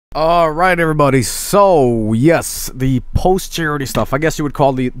Alright everybody, so yes, the post-charity stuff, I guess you would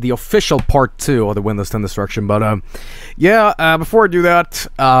call the official part 2 of the Windows 10 destruction, but before I do that,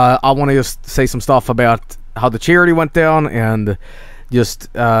 I want to just say some stuff about how the charity went down, and just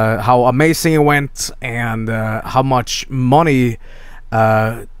how amazing it went, and how much money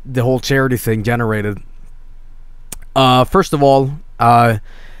the whole charity thing generated. First of all,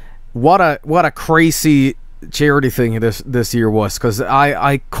 what a crazy charity thing this year was, because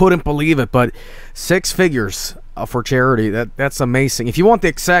I couldn't believe it, but 6 figures for charity, that's amazing. If you want the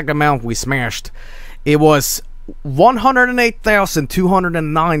exact amount we smashed, it was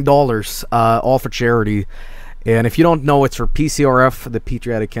 $108,209 all for charity. And if you don't know, it's for PCRF, the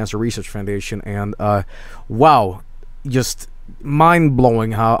Pediatric Cancer Research Foundation, and wow, just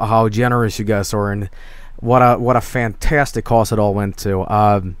mind-blowing how generous you guys are, and what a fantastic cause it all went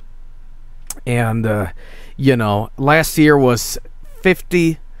to. You know, last year was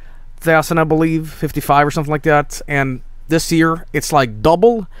 50,000, I believe, 55 or something like that, and this year it's like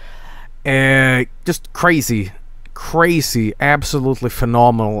double. Just crazy, absolutely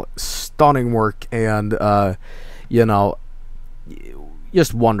phenomenal, stunning work, and you know,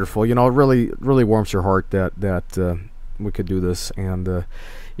 just wonderful. You know, it really warms your heart that we could do this, and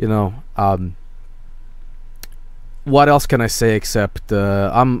you know, what else can I say except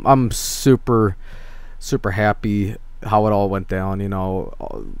I'm super happy how it all went down. You know,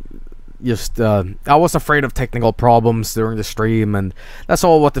 just I was afraid of technical problems during the stream, and that's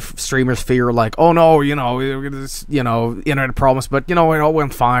all what the streamers fear, like, oh no, you know, internet problems, but you know, it all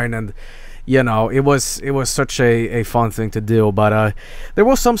went fine, and you know, it was such a fun thing to do. But there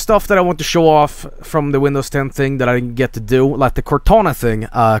was some stuff that I want to show off from the Windows 10 thing that I didn't get to do, like the Cortana thing.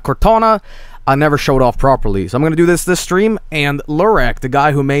 Cortana, I never showed off properly, so I'm gonna do this stream. And Lurak, the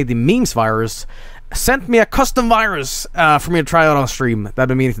guy who made the memes virus, sent me a custom virus for me to try out on stream that I've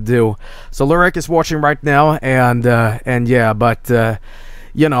been meaning to do. So Lurak is watching right now, and yeah, but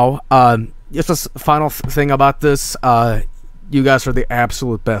you know, just a final thing about this. You guys are the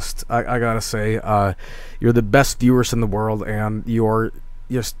absolute best. I gotta say, you're the best viewers in the world, and you're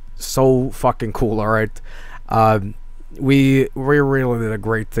just so fucking cool. All right. We really did a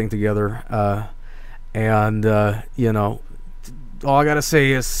great thing together, and you know, all I gotta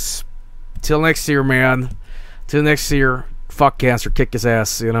say is, till next year, man. Till next year, fuck cancer, kick his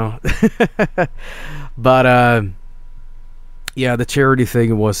ass, you know. But yeah, the charity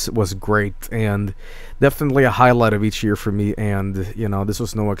thing was great, and definitely a highlight of each year for me, and you know, this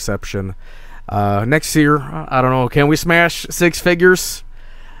was no exception. Next year, I don't know, can we smash 6 figures?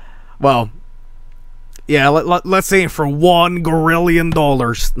 Well, yeah, let's say for $1 gorillion.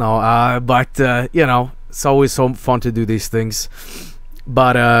 No, but you know, it's always so fun to do these things.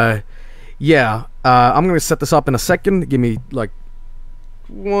 But yeah, I'm gonna set this up in a second. Give me like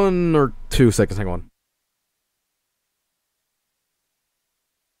 1 or 2 seconds. Hang on.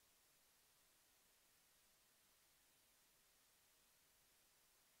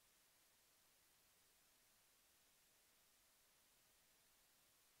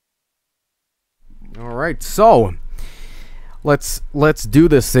 All right, so let's do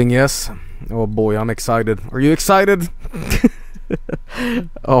this thing. Yes. Oh boy, I'm excited. Are you excited?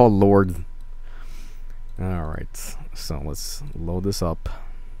 Oh Lord. All right, so let's load this up.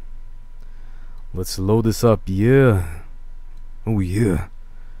 Let's load this up. Yeah. Oh yeah.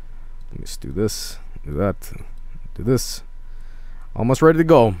 Let's do this. Do that. Do this. Almost ready to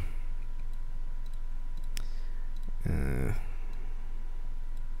go.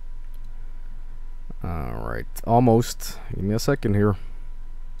 Alright, almost. Give me a second here.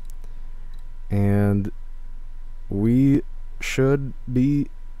 And we should be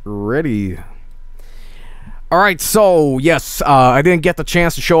ready. Alright, so yes, I didn't get the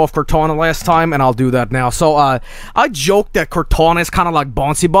chance to show off Cortana last time, and I'll do that now. So I joked that Cortana is kind of like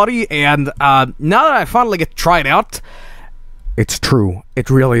Bouncy Buddy, and now that I finally get to try it out, it's true.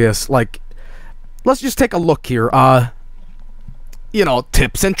 It really is. Like, let's just take a look here. You know,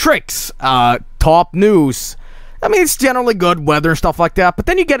 tips and tricks, top news. I mean, it's generally good, weather and stuff like that, but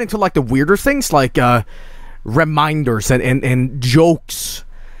then you get into like the weirder things, like reminders and jokes.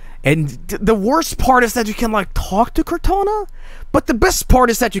 And the worst part is that you can like talk to Cortana, but the best part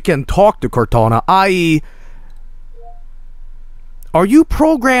is that you can talk to Cortana, i.e., are you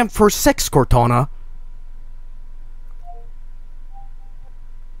programmed for sex, Cortana?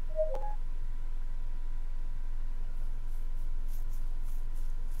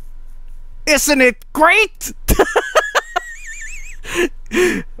 Isn't it great?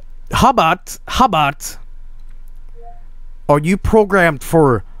 How about, are you programmed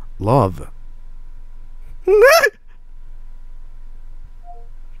for love?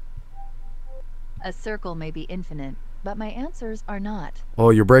 A circle may be infinite, but my answers are not. Oh,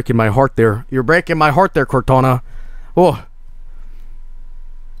 you're breaking my heart there. You're breaking my heart there, Cortana. Oh.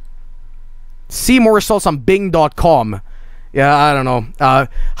 See more results on Bing.com. Yeah, I don't know.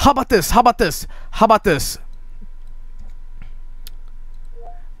 How about this? How about this? How about this?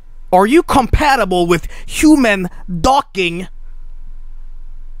 Are you compatible with human docking?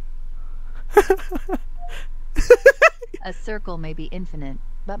 A circle may be infinite,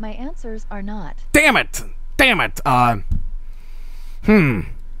 but my answers are not. Damn it! Damn it! How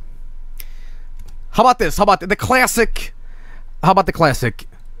about this? How about the classic? How about the classic?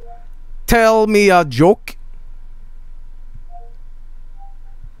 Tell me a joke.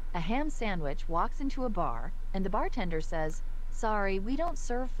 A ham sandwich walks into a bar, and the bartender says, "Sorry, we don't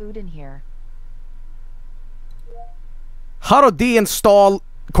serve food in here." How to deinstall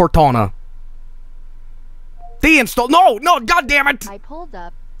Cortana? Deinstall? No, no, god damn it! I pulled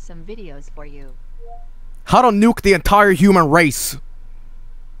up some videos for you. How to nuke the entire human race?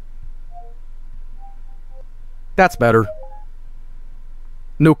 That's better.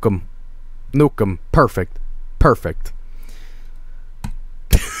 Nuke 'em. Nuke 'em. Perfect. Perfect.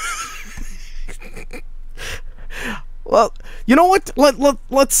 Well, you know what?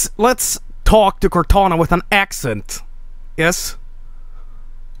 Let's talk to Cortana with an accent. Yes?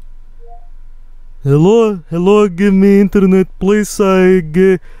 Hello, give me internet, please. I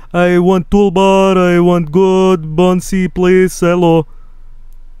want toolbar, I want good, bouncy, please. Hello.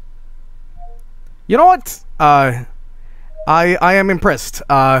 You know what? I am impressed.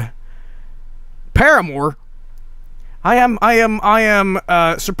 Paramore. I am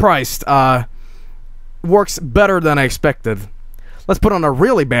surprised. Works better than I expected. Let's put on a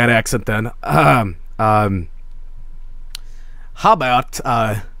really bad accent then. How about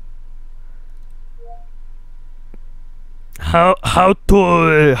How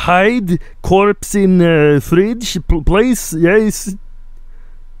to hide corpse in fridge place? Yes.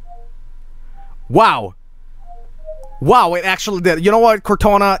 wow. Wow, it actually did. You know what,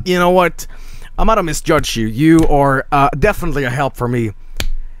 Cortana? You know what? I might have misjudged you. You are definitely a help for me.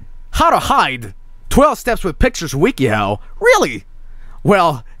 How to hide 12 steps with pictures Wikihow. Really?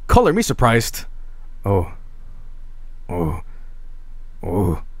 Well, color me surprised. Oh. Oh.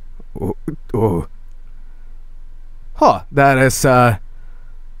 Oh. Oh. Oh. Huh. That is, I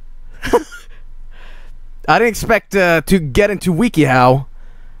didn't expect to get into Wikihow.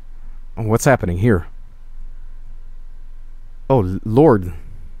 What's happening here? Oh, Lord.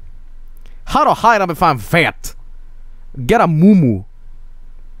 How to hide if I'm fat? Get a muumuu.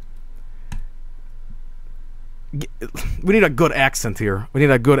 We need a good accent here. We need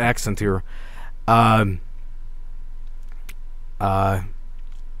a good accent here. Let's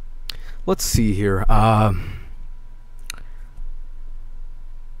see here.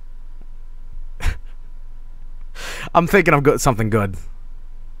 I'm thinking of something good.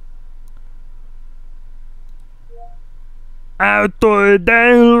 How to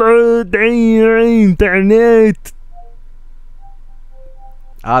download the internet?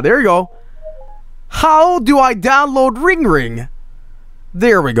 There you go. How do I download Ring Ring?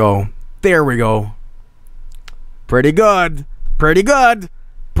 There we go. There we go. Pretty good. Pretty good.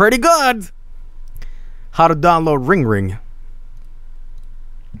 Pretty good. How to download Ring Ring.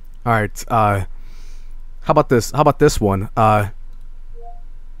 Alright, how about this? How about this one? How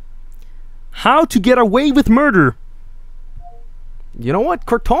to get away with murder? You know what?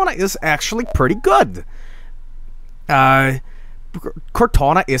 Cortana is actually pretty good.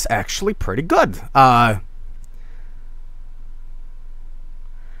 Cortana is actually pretty good. How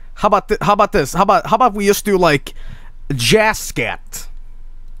about this? How about we just do like jazz scat?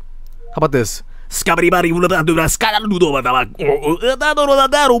 How about this?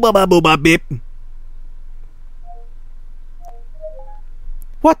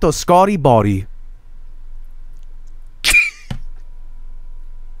 What the Scotty body?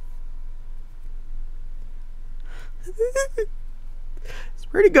 It's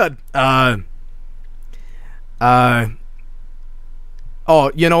pretty good. Oh,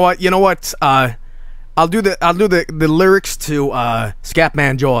 you know what? You know what? I'll do the lyrics to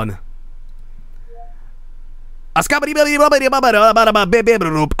Scatman John. I'm the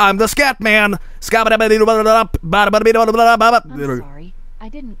Scatman. I'm sorry, I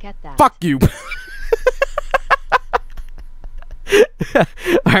didn't get that. Fuck you.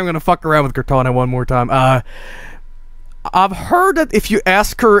 I'm gonna fuck around with Cortana one more time. I've heard that if you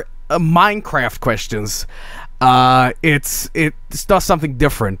ask her Minecraft questions, it does something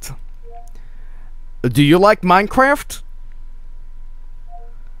different. Do you like Minecraft?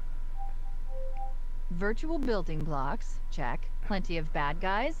 Virtual building blocks, check. Plenty of bad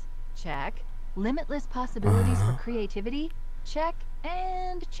guys, check. Limitless possibilities for creativity? Check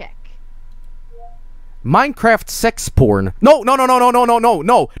and check. Minecraft sex porn. No, no, no, no, no, no, no, no,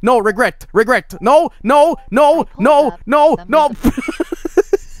 no, no, regret, regret. No, no, no, no, no, no.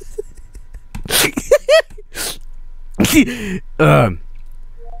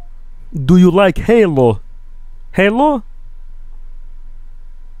 Do you like Halo? Halo?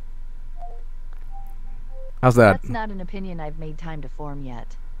 How's that? That's not an opinion I've made time to form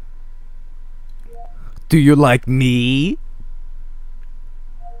yet. Do you like me?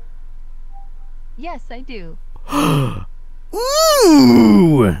 Yes, I do.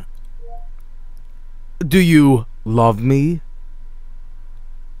 Ooh! Do you love me?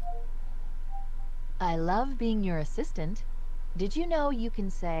 I love being your assistant. Did you know you can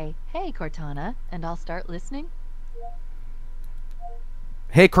say, "Hey, Cortana," and I'll start listening?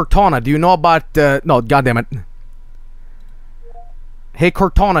 Hey Cortana, do you know about no, goddammit. Hey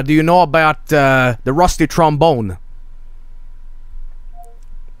Cortana, do you know about the rusty trombone?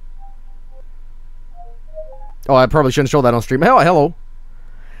 Oh, I probably shouldn't show that on stream. Hello.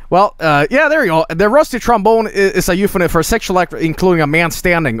 Well, yeah, there you go. The rusty trombone is a euphemism for a sexual act including a man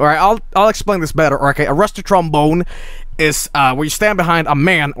standing. All right, I'll explain this better. Okay, a rusty trombone is where you stand behind a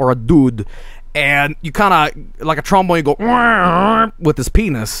man or a dude, and you kind of, like a trombone, you go with his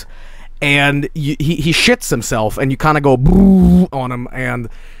penis, and he shits himself, and you kind of go boo on him, and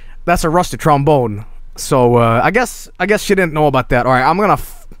that's a rusty trombone. So I guess she didn't know about that. All right, I'm gonna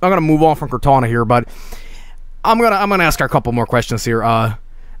move on from Cortana here, but I'm gonna ask her a couple more questions here.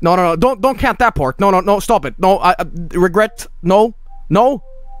 No, don't count that part. No, stop it. No, I regret. No.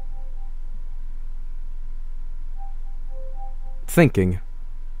 Thinking.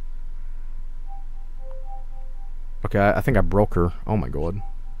 Okay, I think I broke her. Oh my god.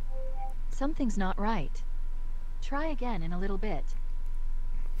 Something's not right. Try again in a little bit.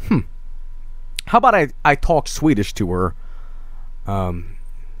 How about I talk Swedish to her?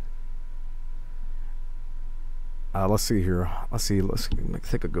 Let's see here. Let's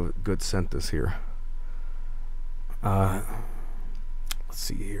think a good sentence here. Let's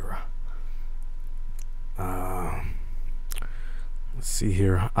see here. Let's see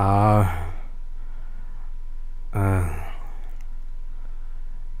here.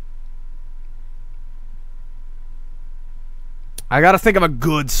 I gotta think of a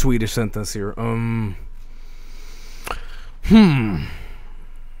good Swedish sentence here.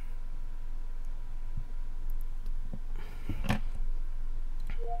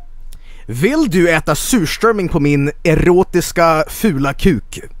 Vill du äta surströmming på min erotiska fula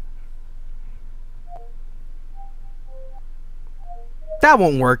kuk? That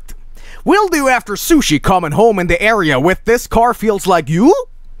won't work. Will do after sushi coming home in the area with this car feels like you?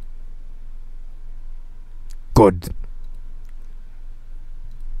 Good.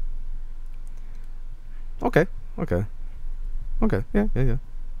 Okay. Yeah.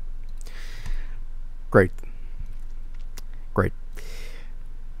 Great.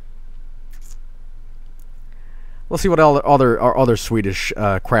 Let's see what other Swedish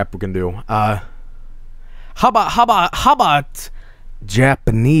crap we can do. How about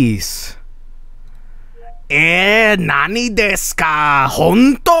Japanese? Nani desu ka?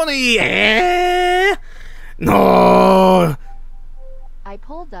 Hontou ni? No. I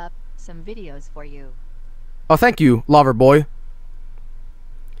pulled up some videos for you. Oh, thank you, lover boy.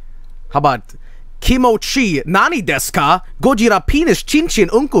 How about Kimochi nani desu ka? Gojira penis chinchin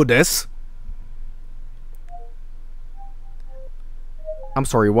unko desu. I'm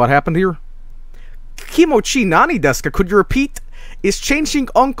sorry, what happened here? Kimochi nani desu ka? Could you repeat? Is changing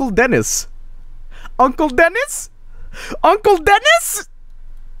Uncle Dennis. Uncle Dennis? Uncle Dennis?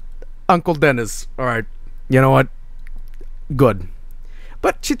 Uncle Dennis. Alright. You know what? Good.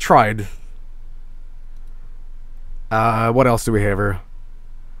 But she tried. What else do we have here?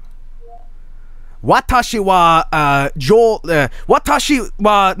 Watashi wa watashi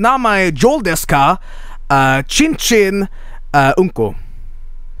wa namae Joel desu ka? Chinchin unko.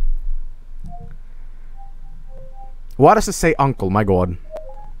 Why does it say uncle? My god.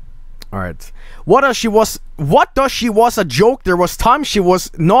 Alright. What does she was a joke? There was time she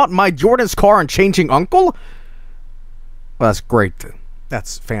was not my Jordan's car and changing uncle? Well, that's great.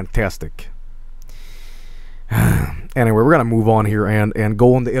 That's fantastic. Anyway, we're gonna move on here and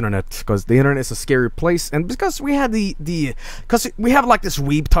go on the internet, because the internet is a scary place, and because we had because we have like this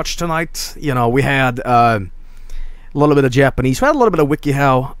weeb touch tonight. You know, we had a little bit of Japanese, we had a little bit of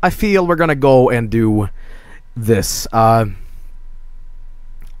Wikihow. I feel we're gonna go and do this. Let's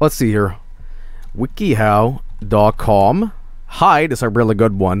see here. Wikihow.com. Hide is a really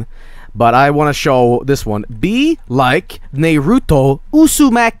good one, but I want to show this one. Be like Naruto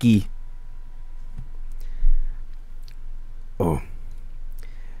Uzumaki.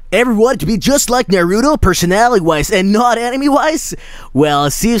 Ever wanted to be just like Naruto, personality-wise and not enemy-wise? Well,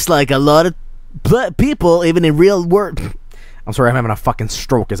 it seems like a lot of people, even in real world... I'm sorry, I'm having a fucking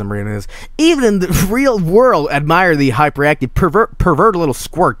stroke as I'm reading this. Even in the real world, admire the hyperactive, pervert little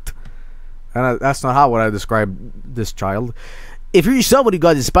squirt. And that's not how would I describe this child. If you're someone who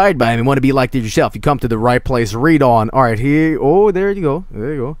got inspired by him and want to be like this yourself, you come to the right place. Read on. Alright, here. Oh, there you go.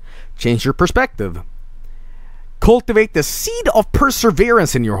 There you go. Change your perspective. Cultivate the seed of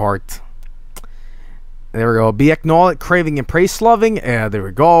perseverance in your heart. There we go. Be acknowledged, craving, and praise-loving. And there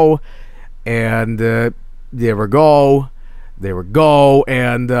we go. And there we go. There we go.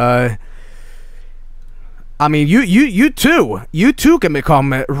 And I mean, you too can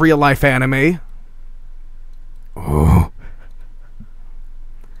become a real-life anime. Oh.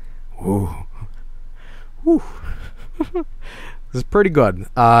 Ooh. Ooh. This is pretty good.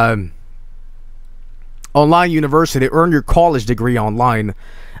 Online university, earn your college degree online.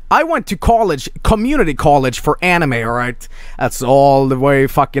 I went to college, community college for anime, alright? That's all the way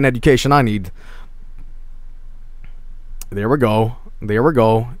fucking education I need. There we go. There we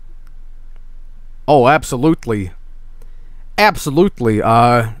go. Oh, absolutely. Absolutely.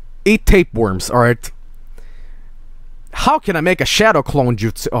 Eat tapeworms, alright? How can I make a shadow clone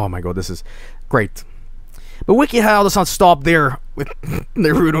jutsu? Oh my god, this is great. But Wikihow does not stop there with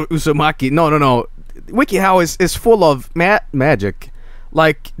Naruto Uzumaki. No. Wikihow is full of magic.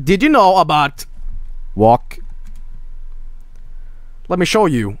 Like, did you know about walk? Let me show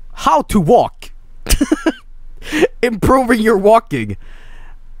you how to walk. Improving your walking.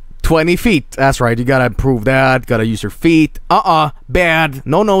 20 feet. That's right, you gotta improve that. Gotta use your feet. Bad.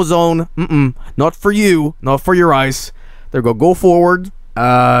 No zone. Not for you. Not for your eyes. There we go. Go forward.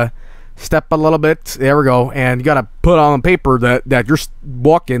 Step a little bit. There we go. And you gotta put on paper that you're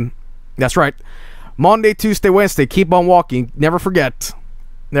walking. That's right. Monday, Tuesday, Wednesday. Keep on walking. Never forget.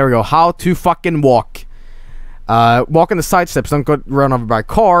 There we go. How to fucking walk. Walk on the side steps. Don't go run over by a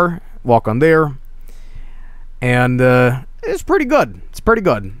car. Walk on there. And it's pretty good. It's pretty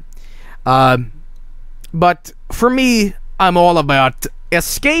good. But for me, I'm all about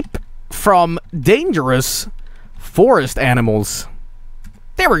escape from dangerous forest animals.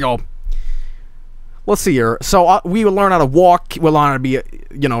 There we go. Let's see here. So we will learn how to walk. We'll learn how to be,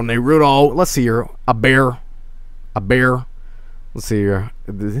 you know, Naruto. Let's see here. A bear. A bear. Let's see here.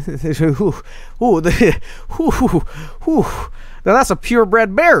 Now that's a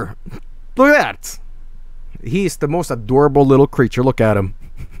purebred bear. Look at that. He's the most adorable little creature. Look at him.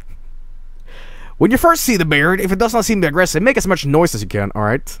 When you first see the bear, if it does not seem aggressive, make as much noise as you can,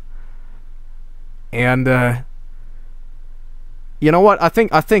 alright? And, you know what? I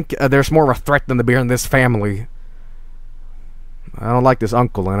think there's more of a threat than the bear in this family. I don't like this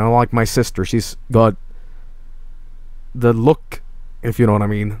uncle, and I don't like my sister. She's got the look, if you know what I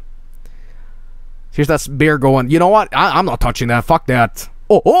mean. Here's that bear going, you know what? I'm not touching that. Fuck that.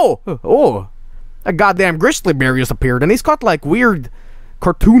 Oh! A goddamn grizzly bear just appeared, and he's got, like, weird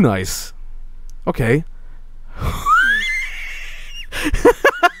cartoon eyes. Okay.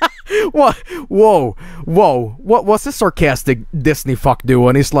 What? Whoa. What's this sarcastic Disney fuck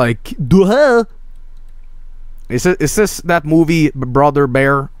doing? He's like, duh. Is this that movie, Brother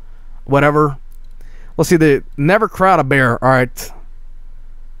Bear? Whatever. Let's see, the never crowd a bear. Alright.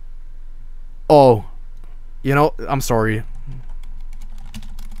 Oh. You know, I'm sorry.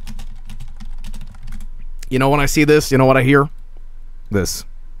 You know when I see this? You know what I hear? This.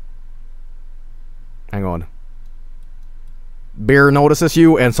 Hang on. Bear notices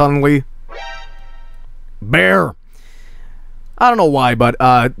you, and suddenly... Bear! I don't know why, but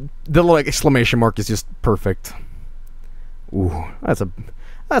the little exclamation mark is just perfect. Ooh, that's a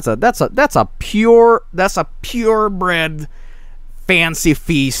purebred fancy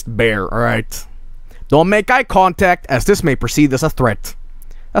feast bear, alright? Don't make eye contact, as this may perceive as a threat.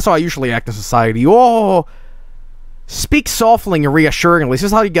 That's how I usually act in society. Oh! Speak softly and reassuringly. This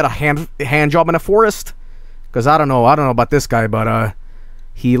is how you get a hand job in a forest. Because I don't know about this guy, but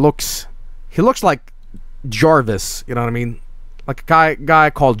he looks like Jarvis. You know what I mean? Like a guy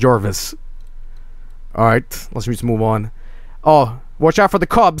called Jarvis. All right, let's just move on. Oh, watch out for the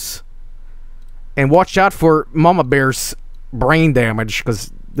cubs, and watch out for Mama Bear's brain damage.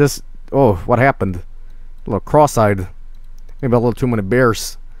 Because this, oh, what happened? A little cross-eyed. Maybe a little too many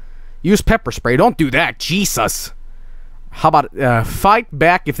bears. Use pepper spray. Don't do that, Jesus. How about fight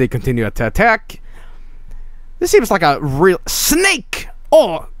back if they continue to attack? This seems like a real snake.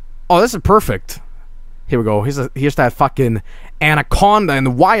 Oh, this is perfect. Here we go. Here's that fucking anaconda in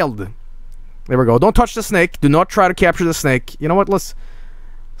the wild. There we go. Don't touch the snake. Do not try to capture the snake. You know what? Let's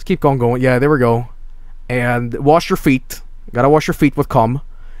keep going. Yeah, there we go. And wash your feet. Gotta wash your feet with cum.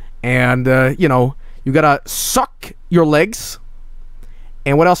 and you know, you gotta suck your legs.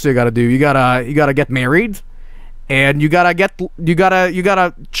 And what else do you gotta do? You gotta get married, and you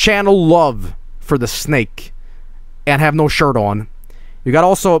gotta channel love for the snake, and have no shirt on. You gotta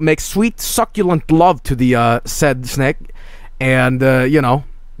also make sweet, succulent love to the said snake, and you know,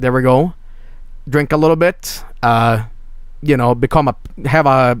 there we go. Drink a little bit. You know, have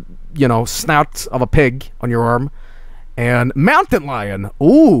a, you know, snout of a pig on your arm, and mountain lion.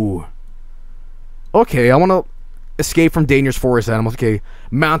 Ooh. Okay, I want to escape from dangerous forest animals. Okay,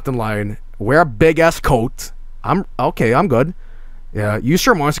 mountain lion. Wear a big ass coat. I'm good. Yeah, use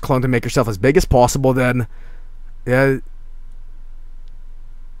your monster clone to make yourself as big as possible. Then, yeah.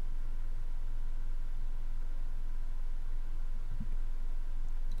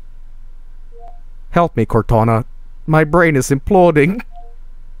 Help me, Cortana. My brain is imploding.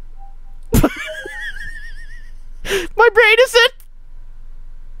 My brain isn't.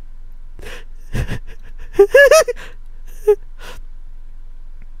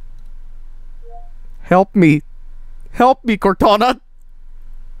 Help me. Help me, Cortana.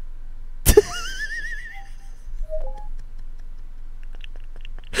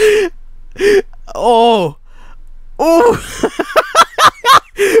 Oh. Oh.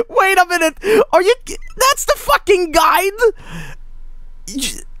 Wait a minute. Are you... That's the fucking guide?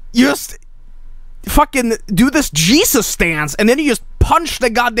 You just fucking do this Jesus stance, and then you just punch the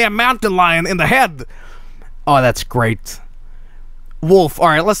goddamn mountain lion in the head. Oh, that's great. Wolf.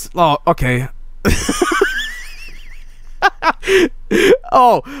 Alright, let's... Oh, okay.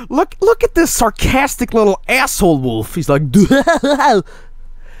 Oh, look at this sarcastic little asshole wolf. He's like...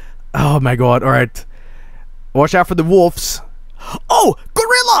 Oh my god, alright. Watch out for the wolves. Oh,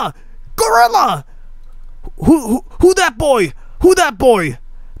 gorilla! Gorilla! Who that boy? Who that boy?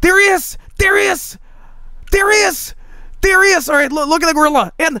 There he is! There he is! There he is! There he is! Alright, look at the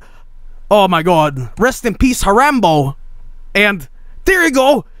gorilla. And, oh my god. Rest in peace, Harambo. And, there you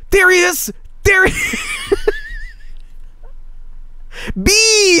go! There he is! There he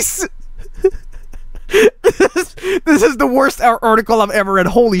Bees! This is the worst article I've ever read.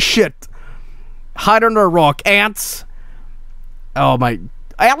 Holy shit. Hide under a rock. Ants. Oh my...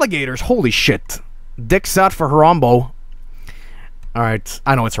 Alligators. Holy shit. Dicks out for Harambo. Alright.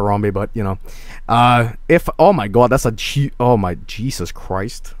 I know it's Harambe, but, you know. If... Oh my god, that's a... Oh my... Jesus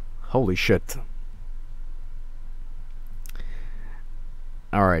Christ. Holy shit.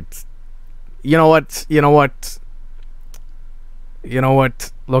 Alright. You know what? You know what? You know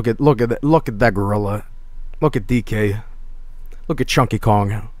what? Look at that gorilla. Look at DK. Look at Chunky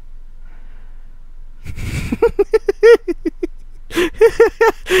Kong.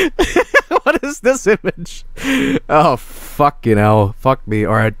 What is this image? Oh, fucking hell. Fuck me.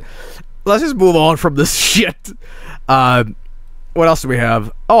 Alright. Let's just move on from this shit. What else do we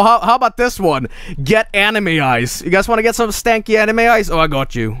have? Oh, how about this one? Get anime eyes. You guys want to get some stanky anime eyes? Oh, I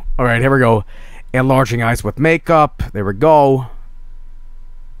got you. Alright, here we go. Enlarging eyes with makeup. There we go.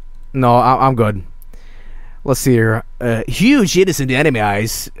 No, I'm good. Let's see here. Huge innocent anime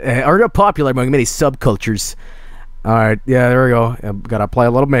eyes are popular among many subcultures. Alright, yeah, there we go. Gotta apply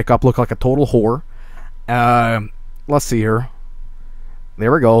a little makeup, look like a total whore. Let's see here.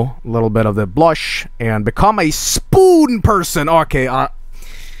 There we go. A little bit of the blush. And become a spoon person. Okay, fuck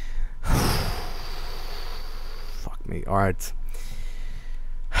me. Alright.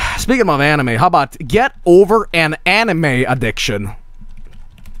 Speaking of anime, how about get over an anime addiction?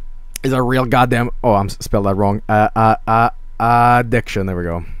 Is a real goddamn... Oh, I'm spelled that wrong. Addiction. There we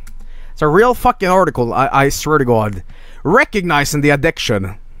go. It's a real fucking article. I swear to God. Recognizing the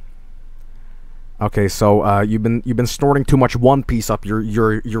addiction. Okay, so you've been snorting too much One Piece up your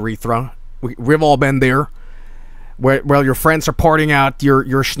urethra. We've all been there. While your friends are partying out,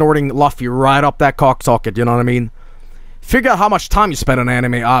 you're snorting Luffy right up that cocksocket. You know what I mean? Figure out how much time you spend on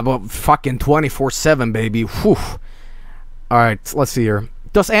anime. Well, fucking 24/7, baby. Whew. All right, let's see here.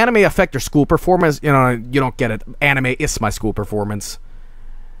 Does anime affect your school performance? You know, you don't get it. Anime is my school performance.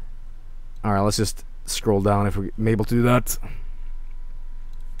 Alright, let's just scroll down if we're able to do that.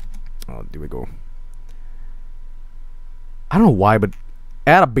 Oh, there we go. I don't know why, but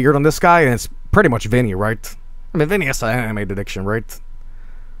add a beard on this guy and it's pretty much Vinny, right? I mean, Vinny has an anime addiction, right?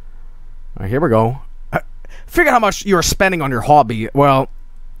 Alright, here we go. Figure out how much you're spending on your hobby. Well,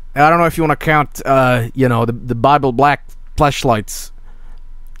 I don't know if you want to count, you know, the Bible Black flashlights.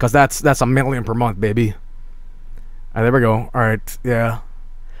 Because that's $1 million per month, baby. There we go. Alright, yeah.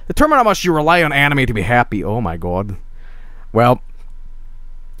 Determine how much you rely on anime to be happy. Oh my god. Well,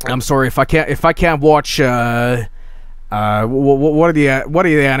 I'm sorry if I can't watch what are the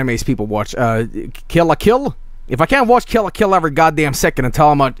animes people watch? Kill la Kill? If I can't watch Kill la Kill every goddamn second and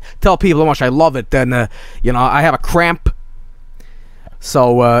tell people how much I love it, then you know, I have a cramp.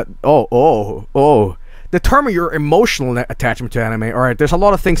 So determine your emotional attachment to anime. All right, there's a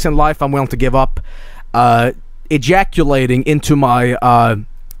lot of things in life I'm willing to give up. Ejaculating into my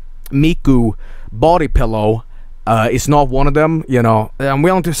Miku body pillow is not one of them. You know, I'm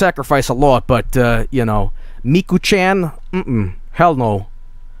willing to sacrifice a lot, but you know, Miku-chan, hell no.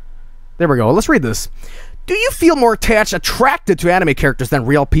 There we go. Let's read this. Do you feel more attracted to anime characters than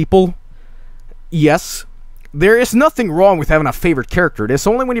real people? Yes. There is nothing wrong with having a favorite character. It is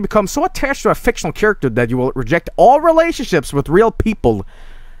only when you become so attached to a fictional character that you will reject all relationships with real people.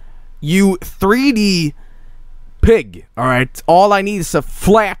 You 3D pig, alright? All I need is a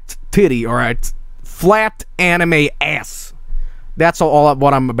flat titty, alright? Flat anime ass. That's all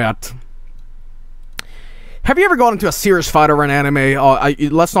what I'm about. Have you ever gone into a serious fight over an anime?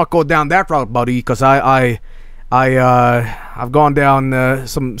 Let's not go down that route, buddy, because I've gone down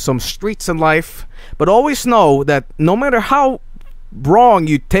some streets in life. But always know that no matter how wrong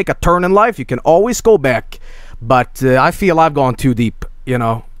you take a turn in life, you can always go back. But I feel I've gone too deep, you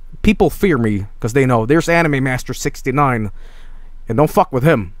know. People fear me because they know there's Anime Master 69, and don't fuck with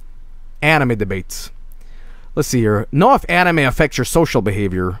him. Anime debates. Let's see here. Know if anime affects your social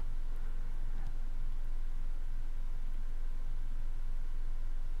behavior.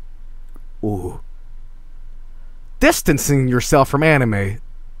 Ooh. Distancing yourself from anime.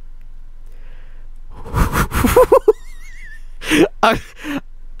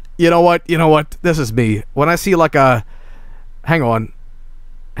 You know what? You know what? This is me. When I see like a... Hang on.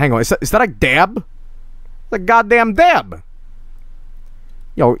 Hang on. Is that a dab? The goddamn dab.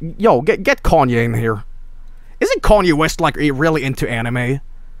 Yo, get Kanye in here. Isn't Kanye West like really into anime?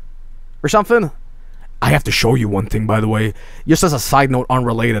 Or something? I have to show you one thing, by the way. Just as a side note,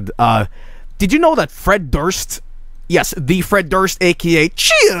 unrelated. Did you know that Fred Durst... Yes, the Fred Durst, aka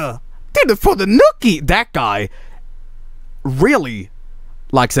Chia! Did it for the nookie! That guy really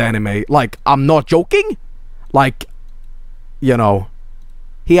likes anime. Like, I'm not joking. Like, you know,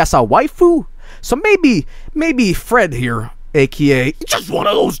 he has a waifu. So maybe Fred here, aka just one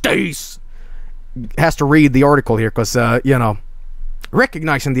of those days, has to read the article here because you know,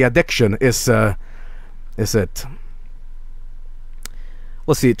 recognizing the addiction is it.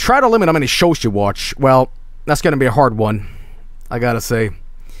 Let's see. Try to limit how many shows you watch. Well, that's gonna be a hard one, I gotta say.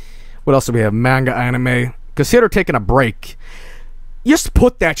 What else do we have? Manga, anime. Consider taking a break. Just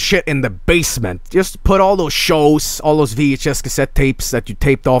put that shit in the basement. Just put all those shows, all those VHS cassette tapes that you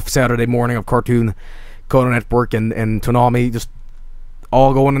taped off Saturday morning of Cartoon Network and Toonami, just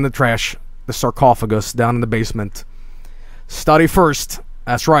all going in the trash. The sarcophagus down in the basement. Study first.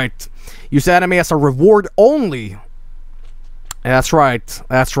 That's right. Use anime as a reward only. That's right.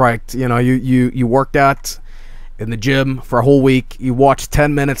 That's right. You know, you worked out in the gym for a whole week. You watched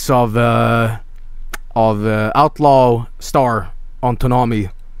 10 minutes of Outlaw Star on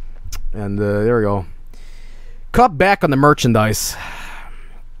Toonami, and there we go. Cut back on the merchandise,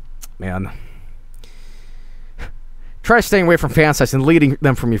 man. Try staying away from fan sites and leading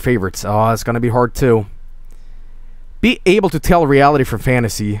them from your favorites. Oh, it's gonna be hard too. Be able to tell reality from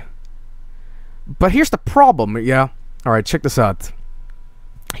fantasy. But here's the problem, yeah? Alright, check this out.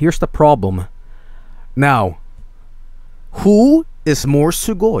 Here's the problem. Now, who is more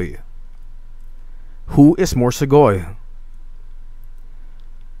sugoi? Who is more sugoi?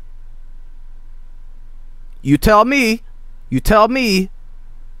 You tell me. You tell me.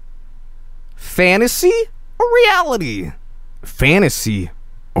 Fantasy or reality? Fantasy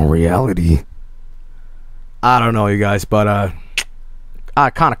or reality? I don't know, you guys, but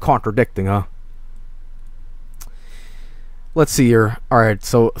kind of contradicting, huh? Let's see here. Alright,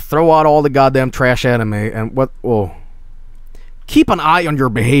 so throw out all the goddamn trash anime and what... Whoa. Keep an eye on your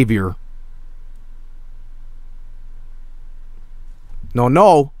behavior. No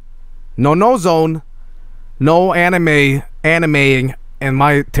zone. No animeing in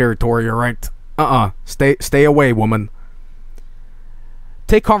my territory, alright? Stay away, woman.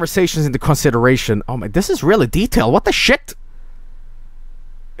 Take conversations into consideration. Oh my, this is really detailed. What the shit?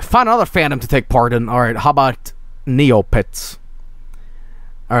 Find another fandom to take part in. Alright, how about Neopets?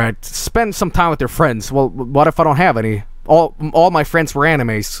 Alright, spend some time with your friends. Well, what if I don't have any? All my friends were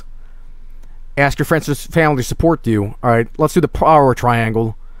animes. Ask your friends and family to support you. Alright, let's do the power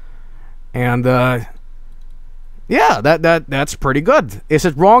triangle. And, yeah, that's pretty good. Is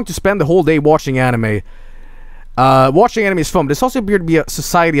it wrong to spend the whole day watching anime? Watching anime is fun, but it's also appeared to be a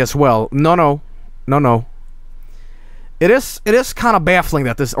society as well. No. It is kind of baffling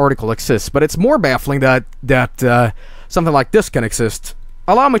that this article exists, but it's more baffling that something like this can exist.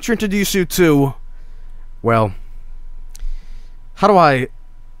 Allow me to introduce you to, well, How do I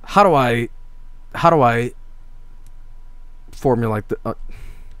formulate the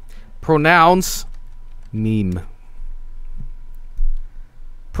pronounce meme?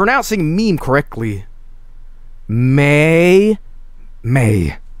 Pronouncing meme correctly. May.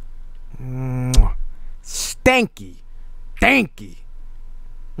 Stanky. Thanky.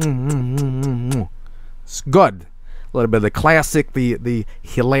 It's good. A little bit of the classic, the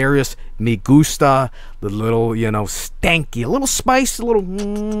hilarious me gusta, the little, you know, stanky, a little spice, a little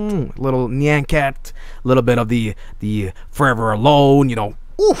little nyancat, a little bit of the forever alone, you know.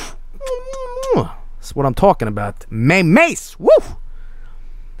 Oof. That's what I'm talking about. Memez. Woo.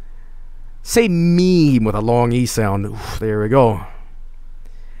 Say meme with a long E sound. Oof, there we go.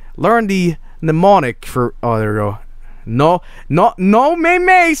 Learn the mnemonic for, oh, there we go. No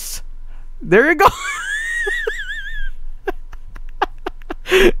memez. There you go.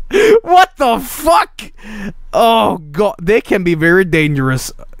 What the fuck? Oh god, they can be very dangerous.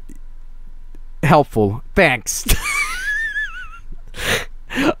 Helpful. Thanks.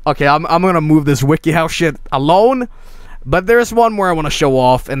 Okay, I'm gonna move this Wikihow shit alone. But there's one more I want to show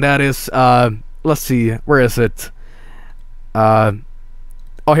off, and that is let's see, where is it? Oh,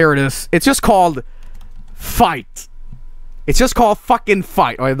 here it is. It's just called Fight. It's just called fucking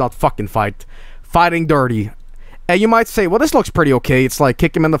Fight. Oh, not fucking Fight. Fighting Dirty. And you might say, well, this looks pretty okay. It's like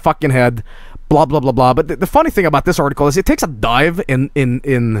kick him in the fucking head, blah blah blah blah. But the funny thing about this article is it takes a dive in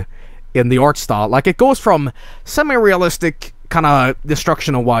the art style. Like, it goes from semi-realistic kind of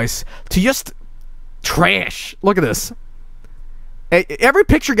destructional wise to just trash. Look at this. Every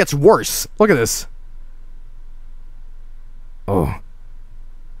picture gets worse. Look at this. Oh.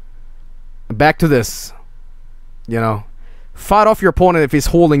 Back to this. You know, fight off your opponent if he's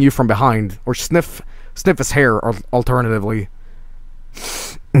holding you from behind, or sniff his hair, or alternatively.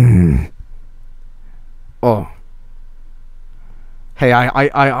 Oh. Hey,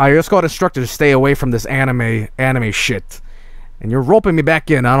 I just got instructed to stay away from this anime shit, and you're roping me back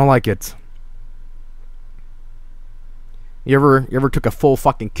in. I don't like it. You ever took a full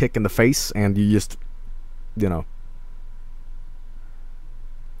fucking kick in the face and you just, you know,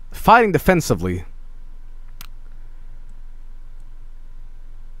 fighting defensively.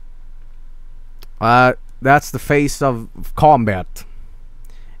 That's the face of combat.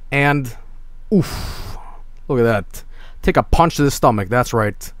 And oof, look at that. Take a punch to the stomach. That's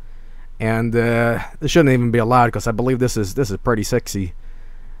right. And this shouldn't even be allowed because I believe this is pretty sexy.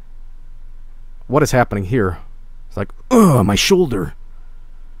 What is happening here? It's like, ugh, my shoulder.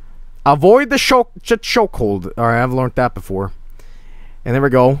 Avoid the chokehold. Alright, I've learned that before. And there we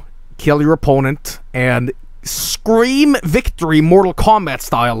go. Kill your opponent and scream victory, Mortal Kombat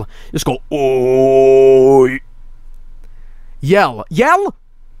style. Just go, oh. Yell. Yell?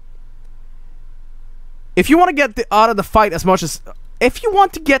 If you want to get out of the fight as much as... If you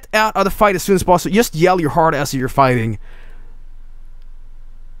want to get out of the fight as soon as possible, just yell your heart as you're fighting.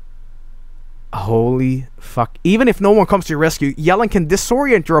 Holy fuck. Even if no one comes to your rescue, yelling can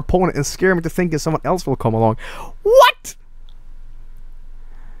disorient your opponent and scare him into thinking someone else will come along. What?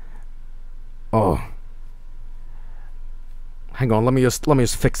 Oh. Hang on, let me just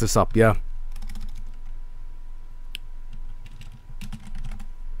fix this up, yeah.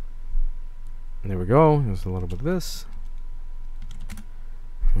 There we go. There's a little bit of this.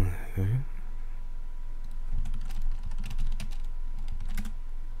 Okay.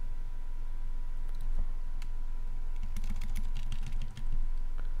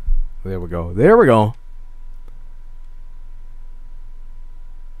 There we go. There we go.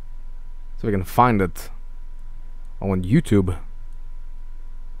 So we can find it on YouTube.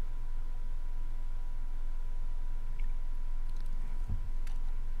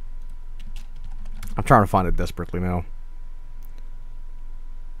 I'm trying to find it desperately now.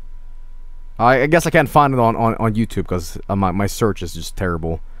 I guess I can't find it on YouTube because my search is just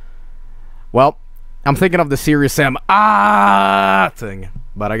terrible. Well, I'm thinking of the Serious Sam thing,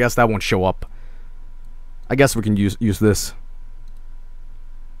 but I guess that won't show up. I guess we can use this.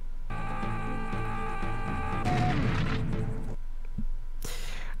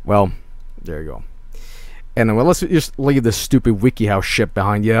 Well, there you go. Anyway, let's just leave this stupid Wikihow shit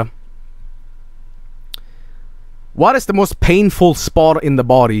behind, yeah? What is the most painful spot in the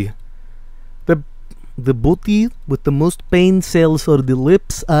body? The booty with the most pain cells are the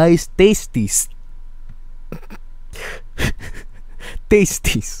lips, eyes, tasties.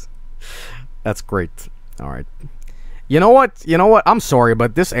 Tasties. That's great. Alright. You know what? You know what? I'm sorry,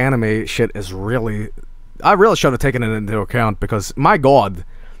 but this anime shit is really... I really should have taken it into account because, my god.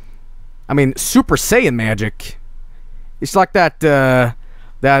 I mean, Super Saiyan magic. It's like that,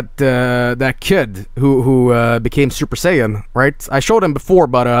 that kid who became Super Saiyan, right? I showed him before,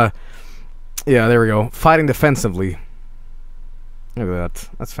 but yeah, there we go. Fighting defensively. Look at that.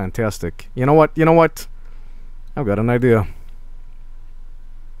 That's fantastic. You know what? You know what? I've got an idea.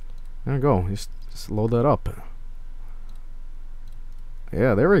 There we go. Just load that up.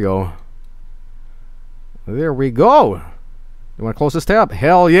 Yeah, there we go. There we go. You want to close this tab?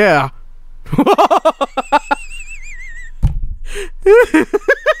 Hell yeah.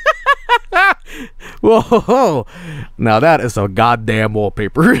 Whoa. Now that is a goddamn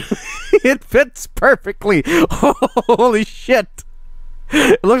wallpaper. It fits perfectly. Holy shit.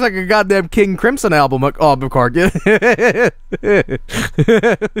 It looks like a goddamn King Crimson album. Oh, card.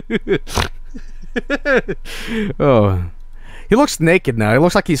 Oh. He looks naked now. He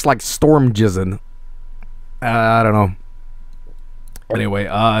looks like he's like storm jizzing. I don't know. Anyway,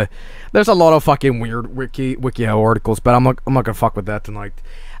 there's a lot of fucking weird Wikihow articles, but I'm not gonna fuck with that tonight.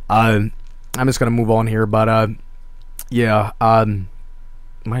 I'm just gonna move on here, but yeah.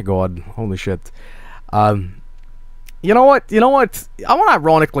 My God, holy shit. You know what? I want to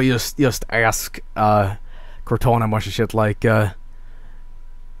ironically just ask Cortana a bunch of shit like,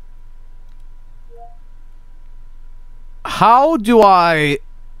 how do I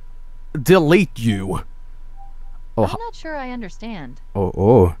delete you? Oh, I'm not sure I understand.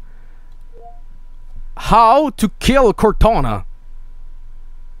 Oh. How to kill Cortana?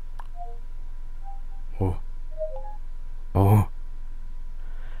 Oh.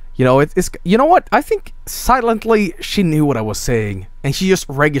 You know, it's you know what? I think silently she knew what I was saying, and she just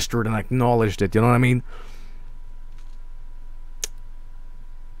registered and acknowledged it. You know what I mean?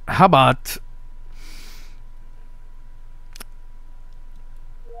 How about,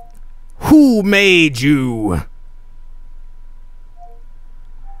 who made you?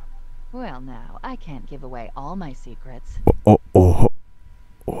 Well, now, I can't give away all my secrets. Oh.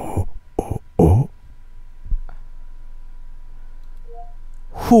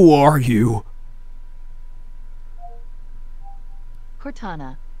 Who are you?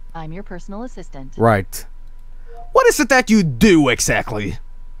 Cortana, I'm your personal assistant. Right. What is it that you do exactly?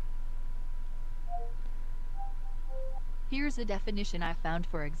 Here's a definition I found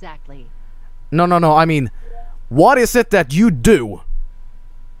for exactly. No. I mean, what is it that you do?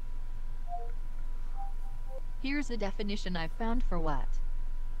 Here's a definition I found for what?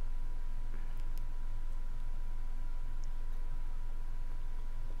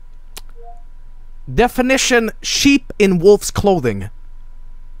 Definition: sheep in wolf's clothing.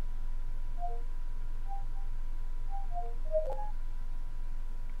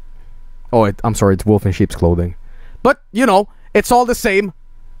 Oh, I'm sorry, it's wolf in sheep's clothing. But, you know, it's all the same.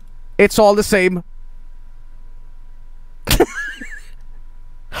 It's all the same.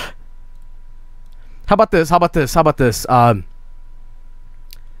 How about this?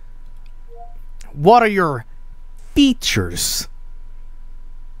 What are your features?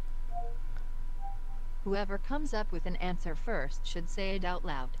 Whoever comes up with an answer first should say it out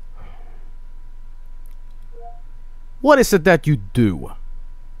loud. What is it that you do?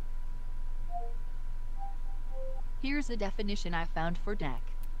 Here's a definition I found for deck.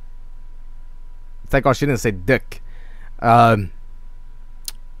 Thank God she didn't say dick. Tell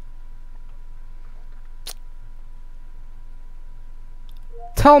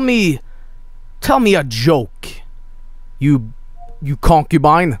me a joke. You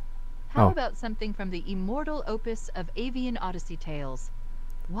concubine. How about something from the immortal opus of avian odyssey tales?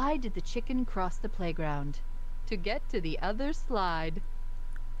 Why did the chicken cross the playground? To get to the other slide.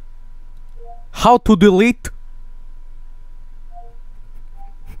 How to delete?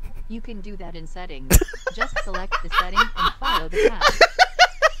 You can do that in settings. Just select the setting and follow the path.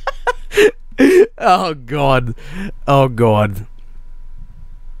 Oh God.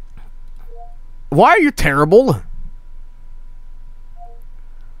 Why are you terrible?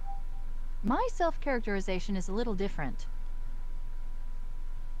 My self-characterization is a little different.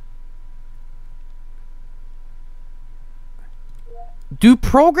 Do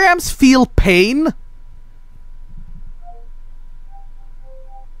programs feel pain?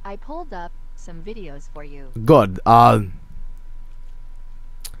 I pulled up some videos for you. Good.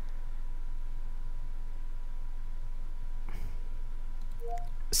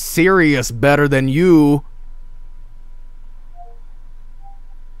 Serious better than you.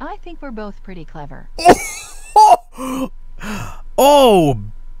 I think we're both pretty clever. Oh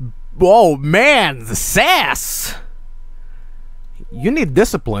man, the sass. You need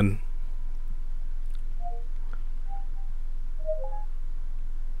discipline.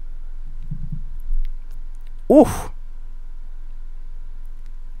 Oof.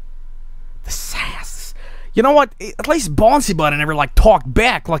 The sass. You know what? At least Bouncy Buddy never like talked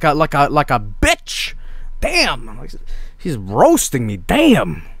back like a bitch. Damn. He's roasting me.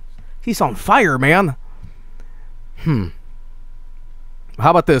 Damn. He's on fire, man. How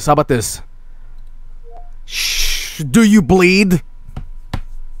about this? How about this? Shh. Do you bleed?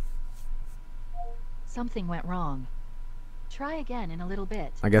 Something went wrong. Try again in a little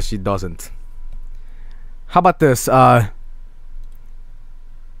bit. I guess she doesn't. How about this?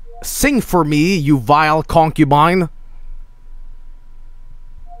 Sing for me, you vile concubine.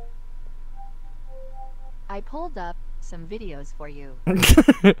 I pulled up some videos for you.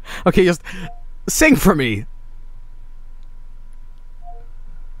 Okay, just sing for me.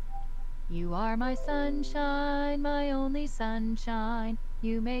 You are my sunshine, my only sunshine.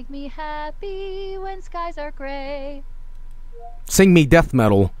 You make me happy when skies are gray. Sing me death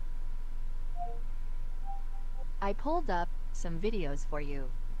metal. I pulled up some videos for you.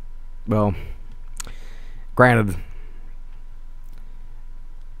 Well, granted.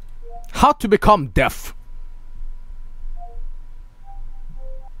 How to become deaf.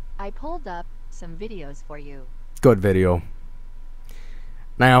 I pulled up some videos for you. Good video.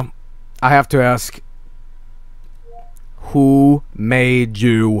 Now, I have to ask, who made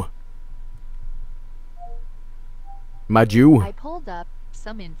you? My Jew? I pulled up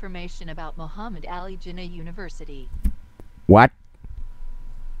some information about Muhammad Ali Jinnah University. What?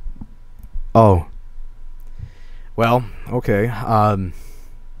 Oh. Well, okay. Huh.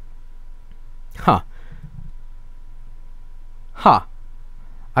 Huh.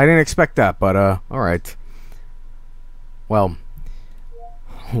 I didn't expect that, but, alright. Well,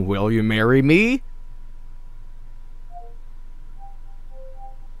 will you marry me?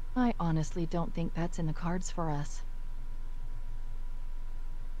 I honestly don't think that's in the cards for us.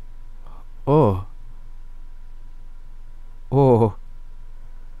 Oh. Oh.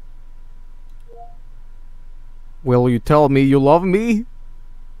 Will you tell me you love me?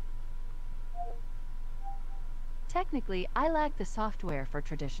 Technically, I lack the software for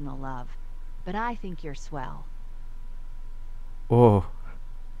traditional love, but I think you're swell. Oh.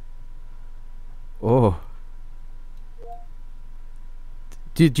 Oh.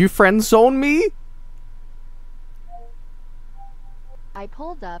 Did you friend zone me? I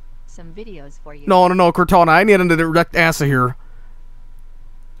pulled up some videos for you. No, Cortana, I need a direct answer here.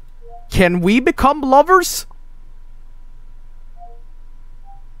 Can we become lovers?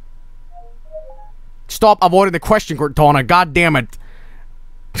 Stop avoiding the question, Cortana. God damn it.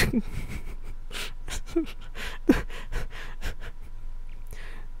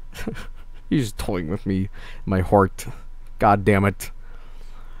 He's toying with me. My heart. God damn it.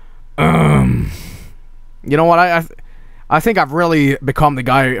 You know what? I think I've really become the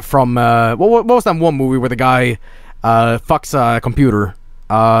guy from what was that one movie where the guy fucks a computer?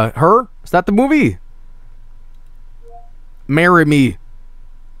 Her? Is that the movie? Marry me.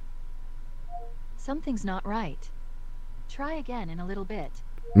 Something's not right. Try again in a little bit.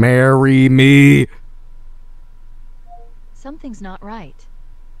 Marry me. Something's not right.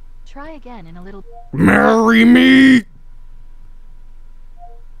 Try again in a little... Marry me.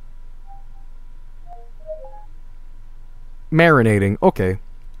 Marinating. Okay.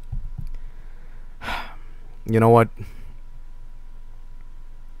 You know what?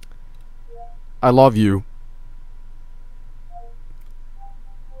 I love you.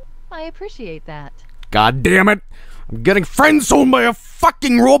 I appreciate that. God damn it. I'm getting friend-zoned by a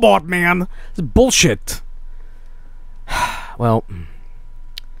fucking robot, man. This is bullshit. Well.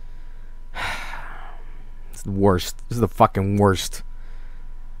 It's the worst. This is the fucking worst.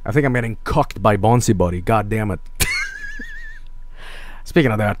 I think I'm getting cucked by Bouncy Buddy. God damn it.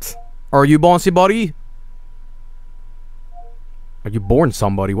 Speaking of that, are you Bouncy Buddy? Are you born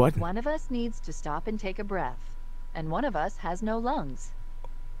somebody? What? One of us needs to stop and take a breath, and one of us has no lungs.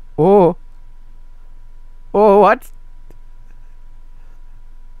 Oh. Oh, what?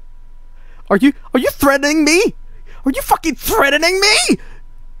 Are you threatening me? Are you fucking threatening me?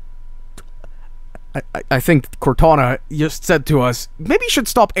 I think Cortana just said to us, maybe you should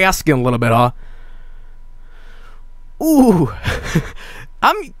stop asking a little bit, huh? Ooh.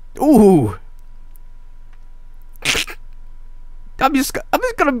 Ooh. I'm just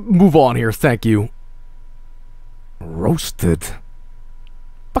gonna move on here, thank you. Roasted.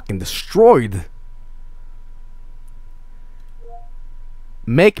 Fucking destroyed.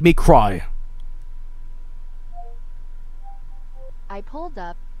 Make me cry. I pulled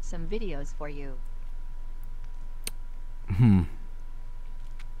up some videos for you.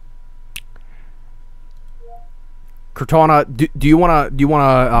 Cortana, do you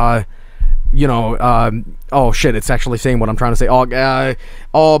wanna you know, oh shit, it's actually saying what I'm trying to say. Oh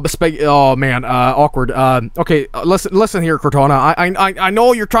man, awkward. Okay, listen here, Cortana. I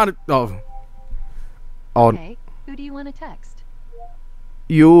know you're trying to. Okay, who do you want to text?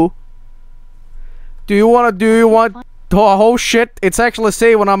 You. Do you want? Oh shit! It's actually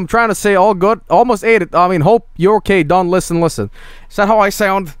saying what I'm trying to say. All good. Almost ate it. I mean, hope you're okay. Done. Listen. Is that how I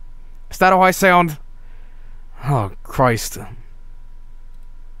sound? Oh Christ.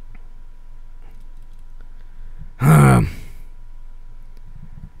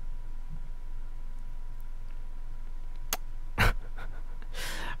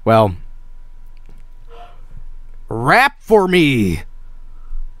 Well, rap for me.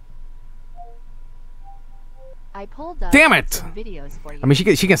 I pulled up Damn it! some videos for you. I mean, she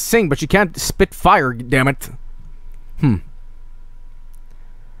can sing, but she can't spit fire. Damn it.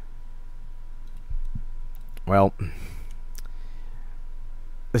 Well,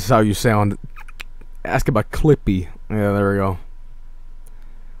 this is how you sound. Ask about Clippy. Yeah, there we go.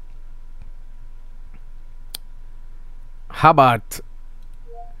 How about...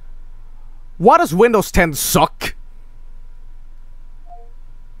 Why does Windows 10 suck?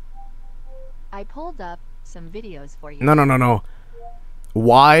 I pulled up some videos for you. No.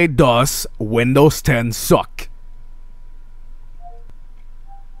 Why does Windows 10 suck?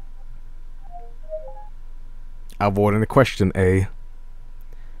 Avoiding the question, A.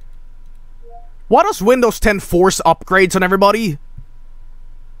 Why does Windows 10 force upgrades on everybody?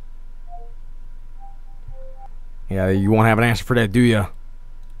 Yeah, you won't have an answer for that, do you?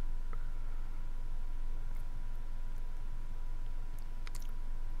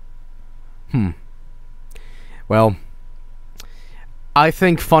 Well, I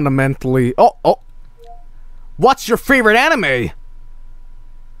think fundamentally... Oh! What's your favorite anime?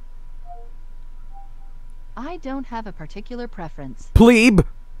 I don't have a particular preference. Plebe.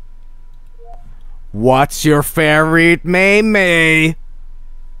 What's your favorite meme?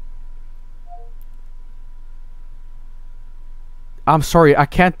 I'm sorry, I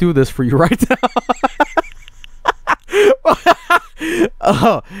can't do this for you right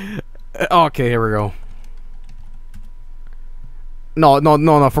now. Okay, here we go. No,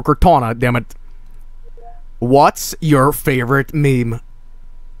 for Cortana, damn it. What's your favorite meme?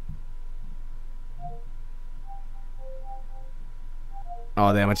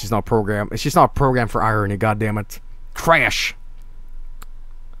 Oh, damn it, she's not programmed. She's not programmed for irony, god damn it. Crash.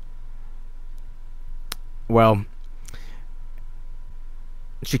 Well,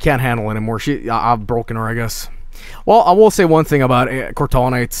 she can't handle it anymore. I've broken her, I guess. Well, I will say one thing about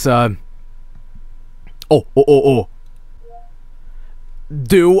Cortana. It's,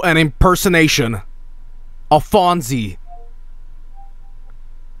 do an impersonation of Fonzie.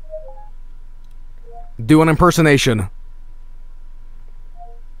 Do an impersonation.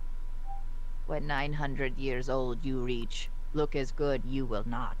 When 900 years old you reach, look as good you will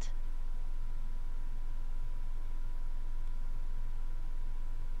not.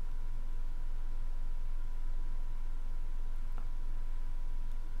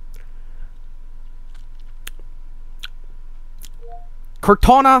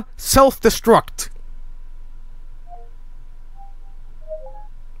 Cortana, self-destruct.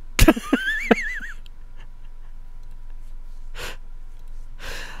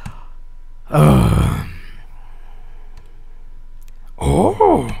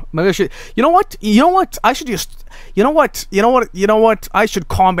 Maybe I should. You know what? I should just. You know what? I should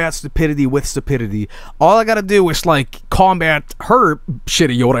combat stupidity with stupidity. All I gotta do is like combat her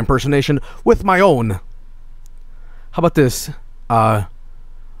shitty Yoda impersonation with my own. How about this?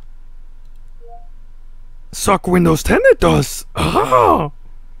 Suck Windows 10 it does. I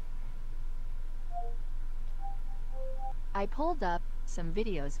pulled up some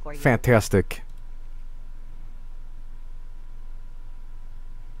videos for you. Fantastic.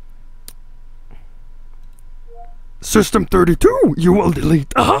 System 32, you will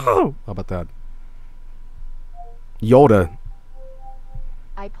delete. How about that? Yoda.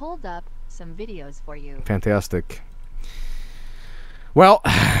 I pulled up some videos for you. Fantastic. Well,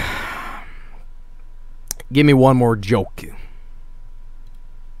 give me one more joke.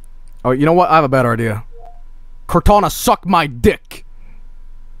 Oh, you know what? I have a better idea. Cortana, suck my dick.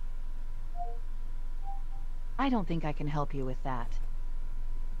 I don't think I can help you with that.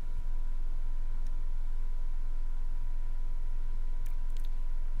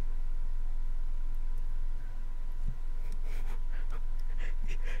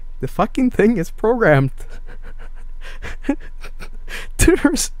 The fucking thing is programmed to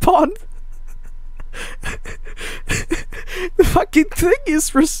respond. The fucking thing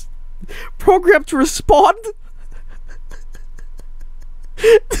is programmed to respond.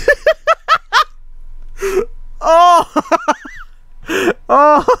 Oh!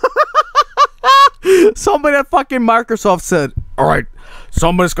 Oh! Somebody at fucking Microsoft said, "Alright,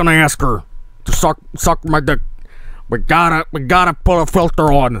 somebody's gonna ask her to suck my dick. We gotta put a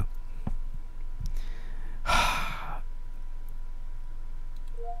filter on."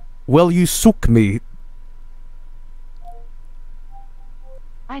 Will you suck me?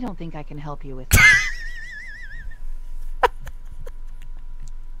 I don't think I can help you with that.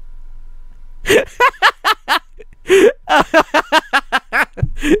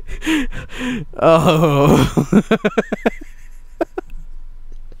 Oh.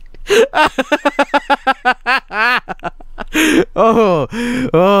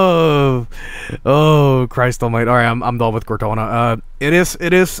 Oh, Christ Almighty! All right, I'm done with Cortana. It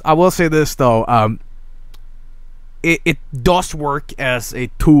is. I will say this though. It does work as a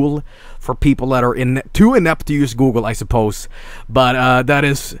tool for people that are too inept to use Google, I suppose. But that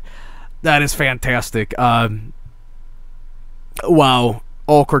is fantastic. Wow.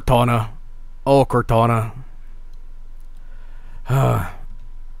 Oh, Cortana. Oh, Cortana.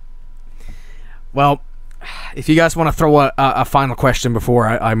 Well, if you guys want to throw a final question before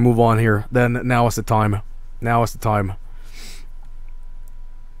I move on here, then now is the time. Now is the time.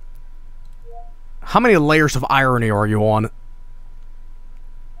 How many layers of irony are you on?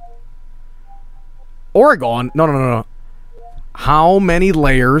 Oregon? No. How many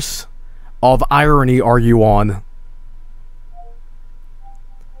layers of irony are you on?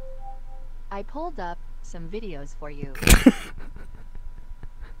 I pulled up some videos for you.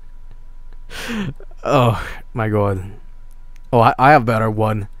 Oh, my God. Oh, I have a better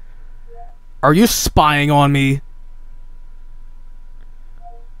one. Are you spying on me?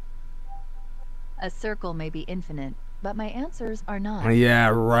 A circle may be infinite, but my answers are not. Yeah,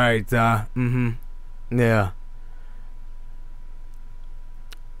 right. Yeah.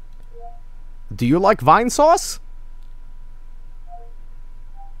 Do you like Vinesauce?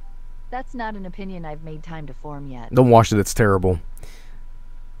 That's not an opinion I've made time to form yet. Don't watch it, it's terrible.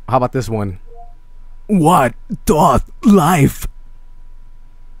 How about this one? What doth life?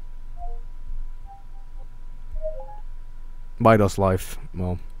 Why does life?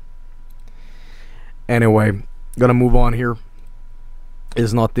 Well. Anyway, gonna move on here.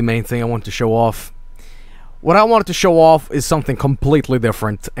 Is not the main thing I want to show off. What I wanted to show off is something completely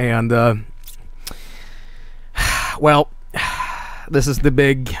different, and well, this is the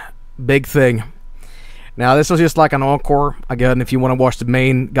big thing. Now, this was just like an encore. Again, if you want to watch the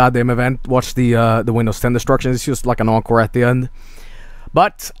main goddamn event, watch the Windows 10 destruction. It's just like an encore at the end.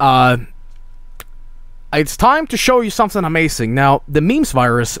 But it's time to show you something amazing. Now, the memes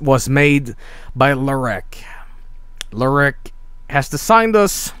virus was made by Lurek. Lurek has designed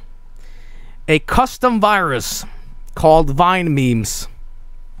us a custom virus called VineMEMZ.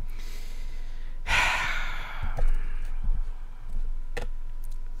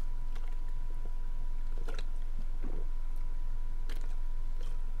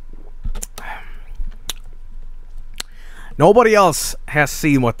 Nobody else has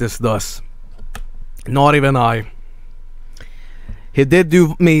seen what this does. Not even I. He did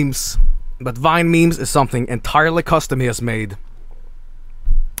do memes, but VineMEMZ is something entirely custom he has made.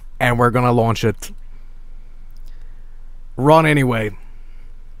 And we're gonna launch it. Run anyway.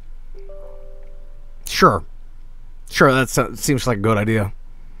 Sure, that seems like a good idea.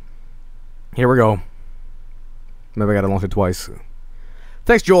 Here we go. Maybe I gotta launch it twice.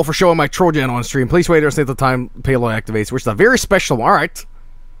 Thanks, Joel, for showing my Trojan on stream. Please wait until the time payload activates, which is a very special one. Alright.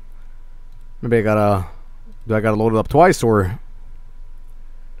 Maybe I gotta... Do I gotta load it up twice, or...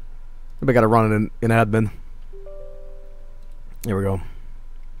 Maybe I gotta run it in admin. Here we go.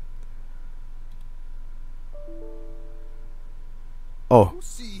 Oh.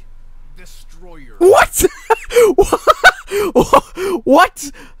 Destroyer. What?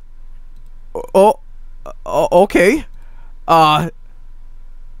 What? Oh. Okay.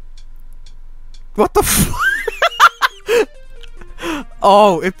 What the f...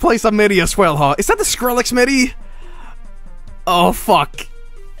 Oh, it plays a MIDI as well, huh? Is that the Skrillex MIDI? Oh, fuck.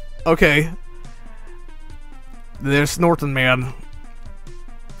 Okay. There's Norton Man.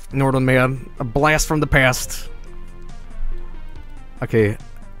 Norton Man. A blast from the past. Okay.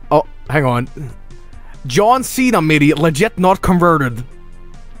 Oh, hang on. John Cena MIDI, legit not converted.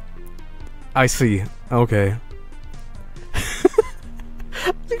 I see. Okay.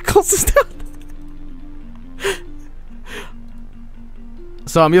 Close this down.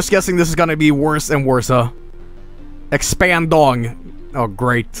 So I'm just guessing this is gonna be worse and worse, huh? Expandong. Oh,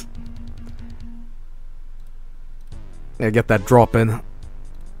 great. Yeah, get that drop in.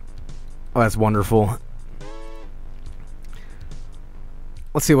 Oh, that's wonderful.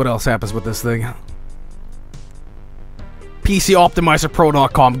 Let's see what else happens with this thing.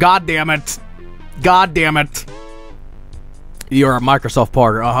 PCOptimizerPro.com. God damn it. God damn it. You're a Microsoft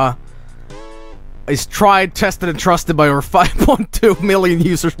partner, It's tried, tested, and trusted by over 5.2 million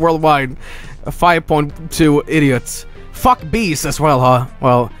users worldwide. 5.2 idiots. Fuck bees as well, huh?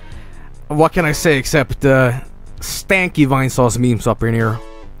 Well, what can I say except stanky Vinesauce memes up in here.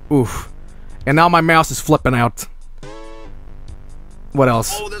 Oof. And now my mouse is flipping out. What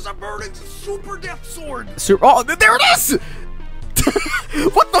else? Oh, there's a burning super death sword. Oh, there it is!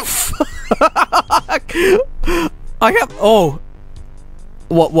 What the fuck? I have. Oh.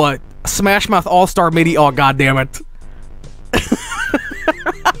 What? Smash Mouth All-Star MIDI. Oh, god damn it.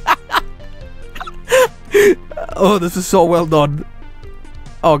 Oh, this is so well done.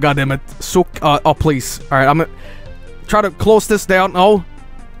 Oh, god damn it. So, oh, please. Alright, I'm gonna try to close this down. Oh.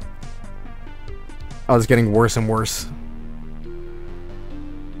 Oh, it's getting worse and worse.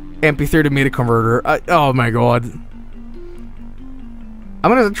 MP3 to MIDI converter. Oh my god.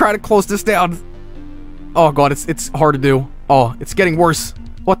 I'm gonna try to close this down. Oh god, it's hard to do. Oh, it's getting worse.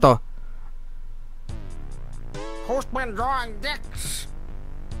 What the? Postman drawing dicks.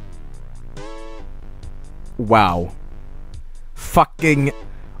 Wow. Fucking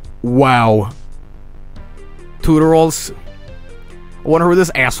wow. Tutorials. I wonder who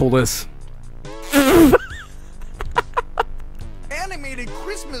this asshole is. Animated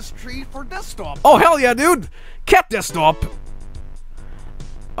Christmas tree for desktop. Oh hell yeah, dude! Cat desktop.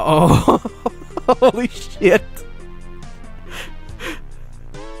 Oh, holy shit!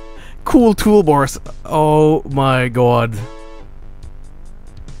 Cool toolbars. Oh my god.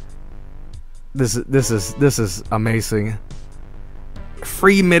 This is amazing.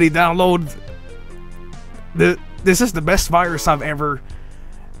 Free MIDI download. This is the best virus I've ever.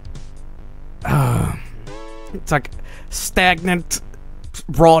 It's like stagnant,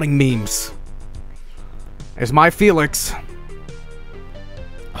 rotting memes. It's my Felix.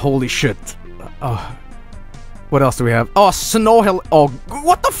 Holy shit. What else do we have? Oh, snow hell. Oh,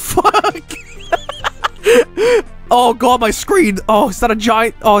 what the fuck? Oh god, my screen. Oh, is that a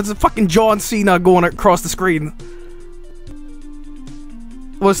giant? Oh, it's a fucking John Cena going across the screen.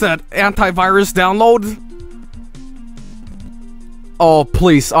 What's that? Antivirus download? Oh,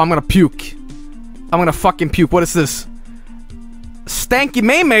 please. Oh, I'm gonna puke. I'm gonna fucking puke. What is this? Stanky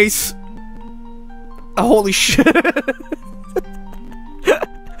memez. Oh, holy shit.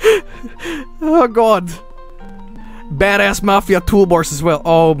 Oh god. Badass Mafia toolbars as well.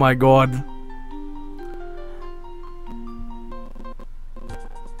 Oh my god.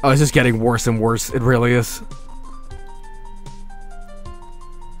 Oh, it's just getting worse and worse. It really is.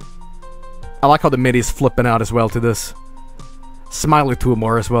 I like how the MIDI is flipping out as well to this. Smiley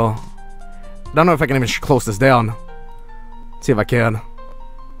toolbar as well. I don't know if I can even close this down. See if I can.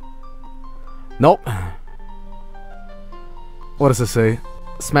 Nope. What does this say?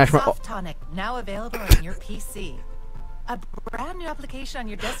 Smash my. Softonic, now available on your PC. A brand new application on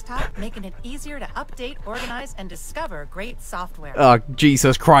your desktop, making it easier to update, organize, and discover great software. Oh,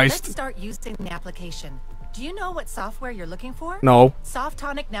 Jesus Christ. Let's start using the application. Do you know what software you're looking for? No.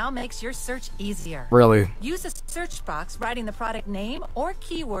 Softonic now makes your search easier. Really? Use a search box writing the product name or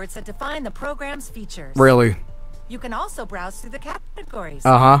keywords that define the program's features. Really? You can also browse through the categories.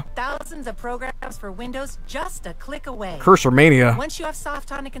 Thousands of programs for Windows just a click away. Cursor Mania. Once you have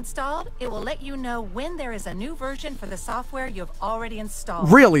Softonic installed, it will let you know when there is a new version for the software you have already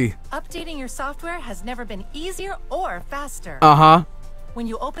installed. Really? Updating your software has never been easier or faster. When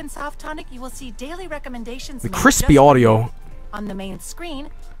you open Softonic, you will see daily recommendations. The crispy audio. On the main screen,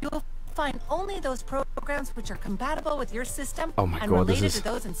 you will find only those programs which are compatible with your system and related to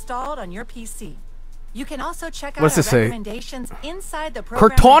those installed on your PC. You can also check out our recommendations inside the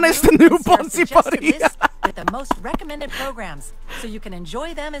program. Cortana is the new Bunsy Buddy. With the most recommended programs, so you can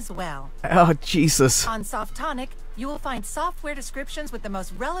enjoy them as well. Oh, Jesus. On Softonic, you will find software descriptions with the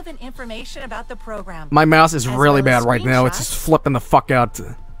most relevant information about the program. My mouse is really bad right now. It's just flipping the fuck out.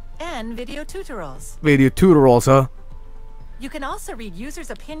 And video tutorials. Video tutorials, huh? You can also read users'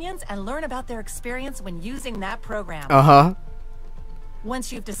 opinions and learn about their experience when using that program.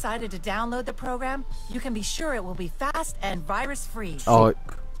 Once you've decided to download the program, you can be sure it will be fast and virus-free. Oh.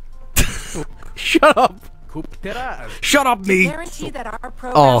 Shut up. Shut up, me. Guarantee that our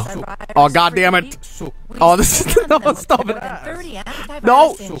programs are virus-free. Oh, god damn it. Oh, this is no, stop it.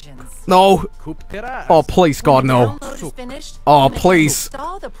 No. No. Oh, please, God, no. Oh, please.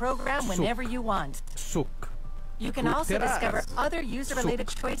 Install the program whenever you want. You can also discover other user-related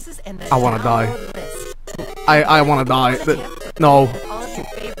choices in the I want to die. list. I want to die. No. All of your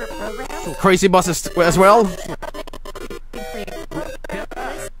favorite programs. Crazy buses as well.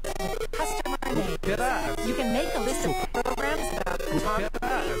 You can make a list of programs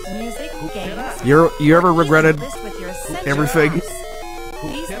You ever regretted List with your essential everything? apps.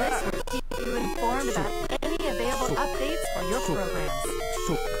 These lists will keep you informed about any available updates for your programs.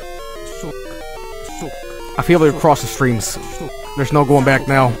 I feel like across the streams. There's no going back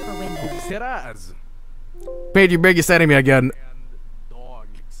now. For Windows. Made your biggest enemy again. Dog,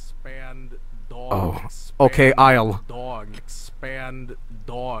 expand, dog, Oh, expand, okay, Isle. dog, expand,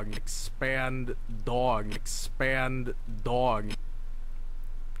 dog, expand, dog, expand, dog.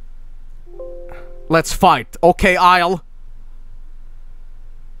 Let's fight. Okay, Isle.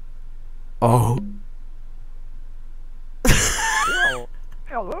 Oh. Well,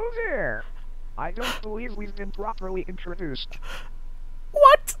 hello there. I don't believe we've been properly introduced.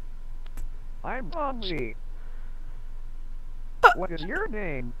 What? I'm Bonzi. What is your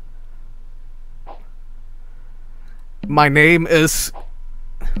name? My name is...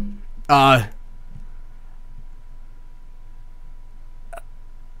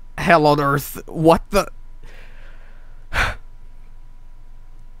 Hell on Earth. What the...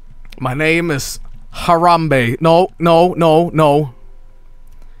 My name is Harambe. No, no, no, no.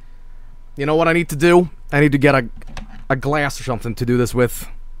 You know what I need to do? I need to get a glass or something to do this with.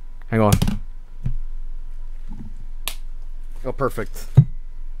 Hang on. Oh, perfect.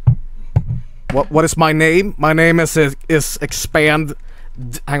 What is my name? My name is expand.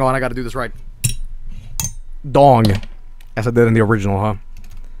 Hang on, I gotta do this right. Dong, as I did in the original, huh?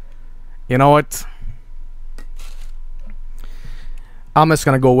 You know what? I'm just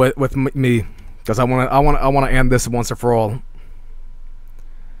gonna go with me, because I wanna end this once and for all.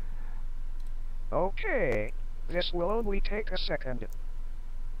 Okay. This will only take a second.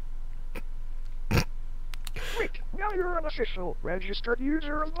 Wait, now you're an official registered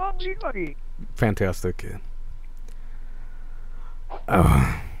user of Bonzi Buddy. Fantastic.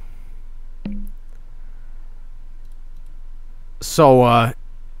 So, I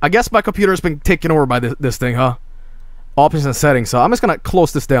guess my computer's been taken over by this thing, huh? Options and settings, so I'm just gonna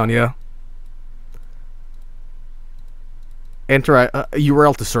close this down, yeah? Enter a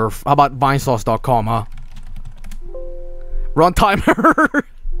URL to surf. How about Vinesauce.com, huh? Runtime error!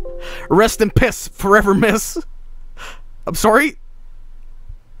 Rest in piss, forever miss. I'm sorry?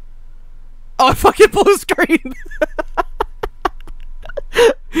 Oh, I fucking blue screen!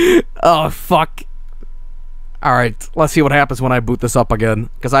 Oh, fuck. Alright, let's see what happens when I boot this up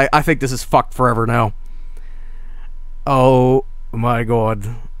again. Because I think this is fucked forever now. Oh my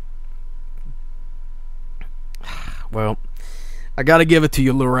god. Well, I gotta give it to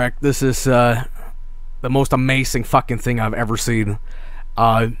you, Lurek. This is the most amazing fucking thing I've ever seen.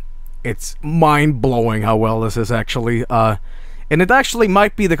 It's mind-blowing how well this is actually. And it actually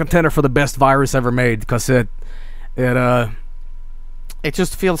might be the contender for the best virus ever made, because it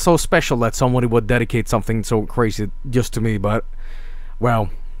just feels so special that somebody would dedicate something so crazy just to me, but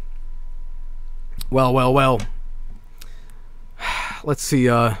well. Let's see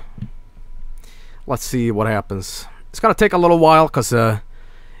what happens. It's gonna take a little while, cause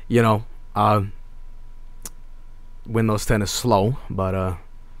you know, Windows 10 is slow, but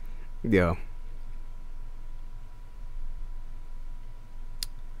yeah.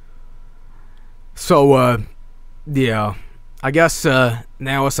 So yeah, I guess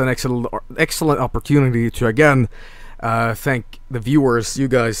now is an excellent opportunity to again thank the viewers, you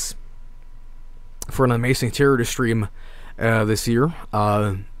guys, for an amazing charity stream this year.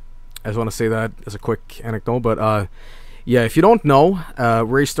 I just want to say that as a quick anecdote, but yeah, if you don't know,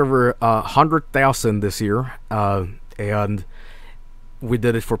 raised over 100,000 this year, and we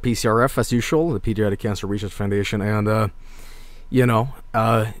did it for PCRF as usual, the Pediatric Cancer Research Foundation, and you know,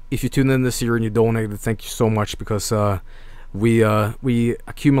 if you tuned in this year and you donated, thank you so much, because we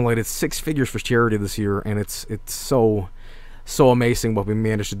accumulated 6 figures for charity this year, and it's so amazing what we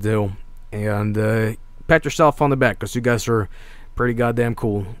managed to do. And pat yourself on the back, because you guys are pretty goddamn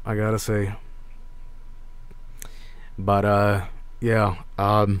cool, I gotta say. But yeah,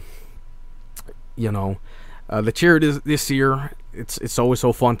 you know, the charity this year, it's always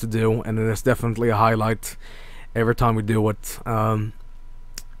so fun to do, and it's definitely a highlight every time we do it.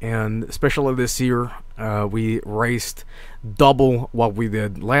 And especially this year, we raised double what we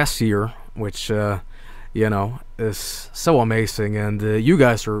did last year, which you know, is so amazing, and you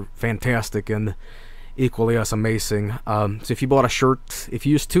guys are fantastic and equally as amazing. So if you bought a shirt, if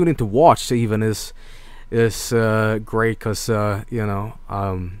you just tune in to watch, even is great, because you know,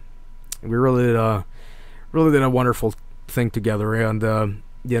 we really did a wonderful thing together, and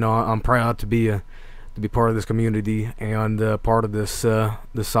you know, I'm proud to be part of this community and part of this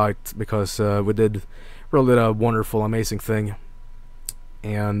site, because we really did a wonderful, amazing thing.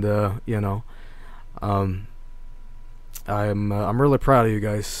 And you know, I'm really proud of you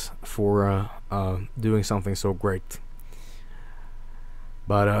guys for doing something so great.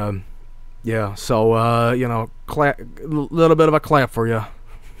 But yeah, so you know, little bit of a clap for you.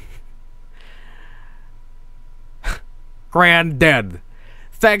 Granddad,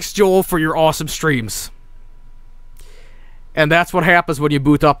 thanks Joel for your awesome streams. And that's what happens when you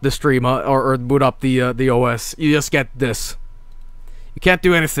boot up the stream, or boot up the OS. You just get this. You can't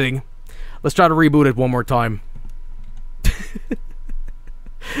do anything. Let's try to reboot it one more time.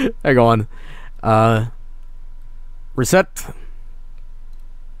 Hang on. Reset.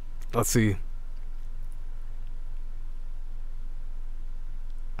 Let's see.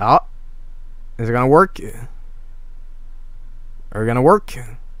 Ah, is it gonna work? Are it gonna work?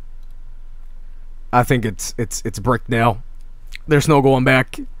 I think it's bricked now. There's no going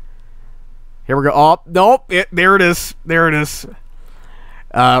back. Here we go. Oh, nope. There it is. There it is.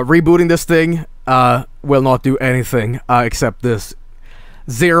 Rebooting this thing will not do anything except this.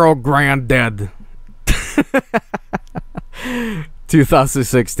 0 grand dead.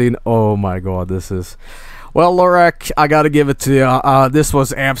 2016. Oh my god, this is... Well, Lorak, I gotta give it to you. This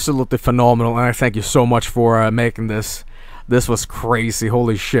was absolutely phenomenal, and I thank you so much for making this. This was crazy.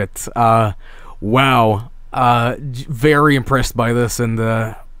 Holy shit. Wow. Very impressed by this, and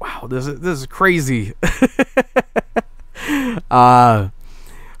wow, this is crazy.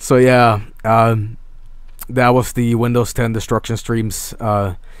 So yeah, that was the Windows 10 destruction streams.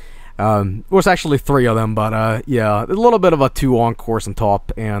 It was actually 3 of them, but yeah, a little bit of a 2 encores on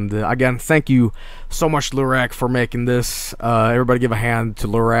top. And again, thank you so much, Lurak, for making this. Everybody give a hand to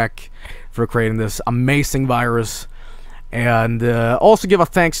Lurak for creating this amazing virus. And also give a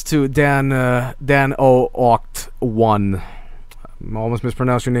thanks to Dan O Oct 1. I almost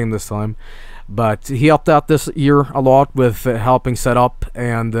mispronounced your name this time, but he helped out this year a lot with helping set up,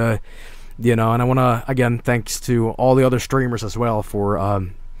 and you know, and I want to again thanks to all the other streamers as well for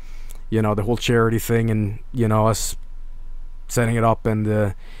you know, the whole charity thing, and you know, us setting it up,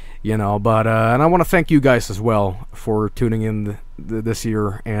 and you know, but and I want to thank you guys as well for tuning in this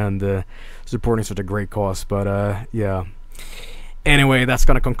year and supporting such a great cause. But yeah. Anyway, that's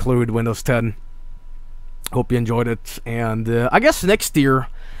gonna conclude Windows 10. Hope you enjoyed it, and I guess next year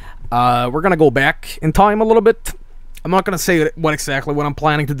we're gonna go back in time a little bit. I'm not gonna say what I'm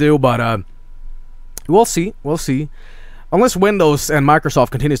planning to do, but we'll see. We'll see. Unless Windows and Microsoft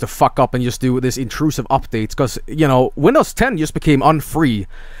continues to fuck up and just do this intrusive updates, because you know, Windows 10 just became unfree.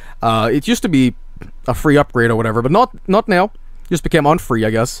 It used to be a free upgrade or whatever, but not now. Just became unfree, I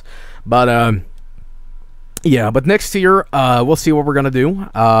guess. But yeah, but next year, we'll see what we're gonna do.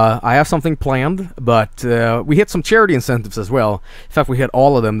 I have something planned, but we hit some charity incentives as well. In fact, we hit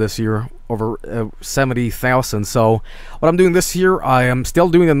all of them this year, over 70,000. So what I'm doing this year, I am still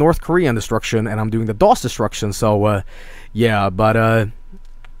doing the North Korean destruction, and I'm doing the DOS destruction. So yeah, but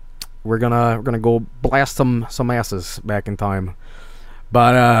we're gonna go blast some asses back in time.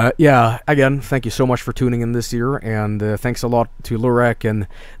 But yeah, again, thank you so much for tuning in this year, and thanks a lot to Lurak and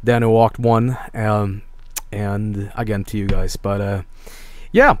Dan who walked 1. And again to you guys, but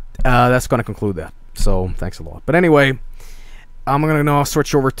yeah, that's gonna conclude that, so thanks a lot. But anyway, I'm gonna now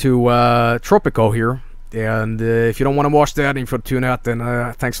switch over to Tropico here, and if you don't want to watch that and if you tune out, then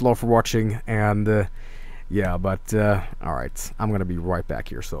thanks a lot for watching, and yeah, but alright, I'm gonna be right back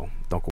here, so don't go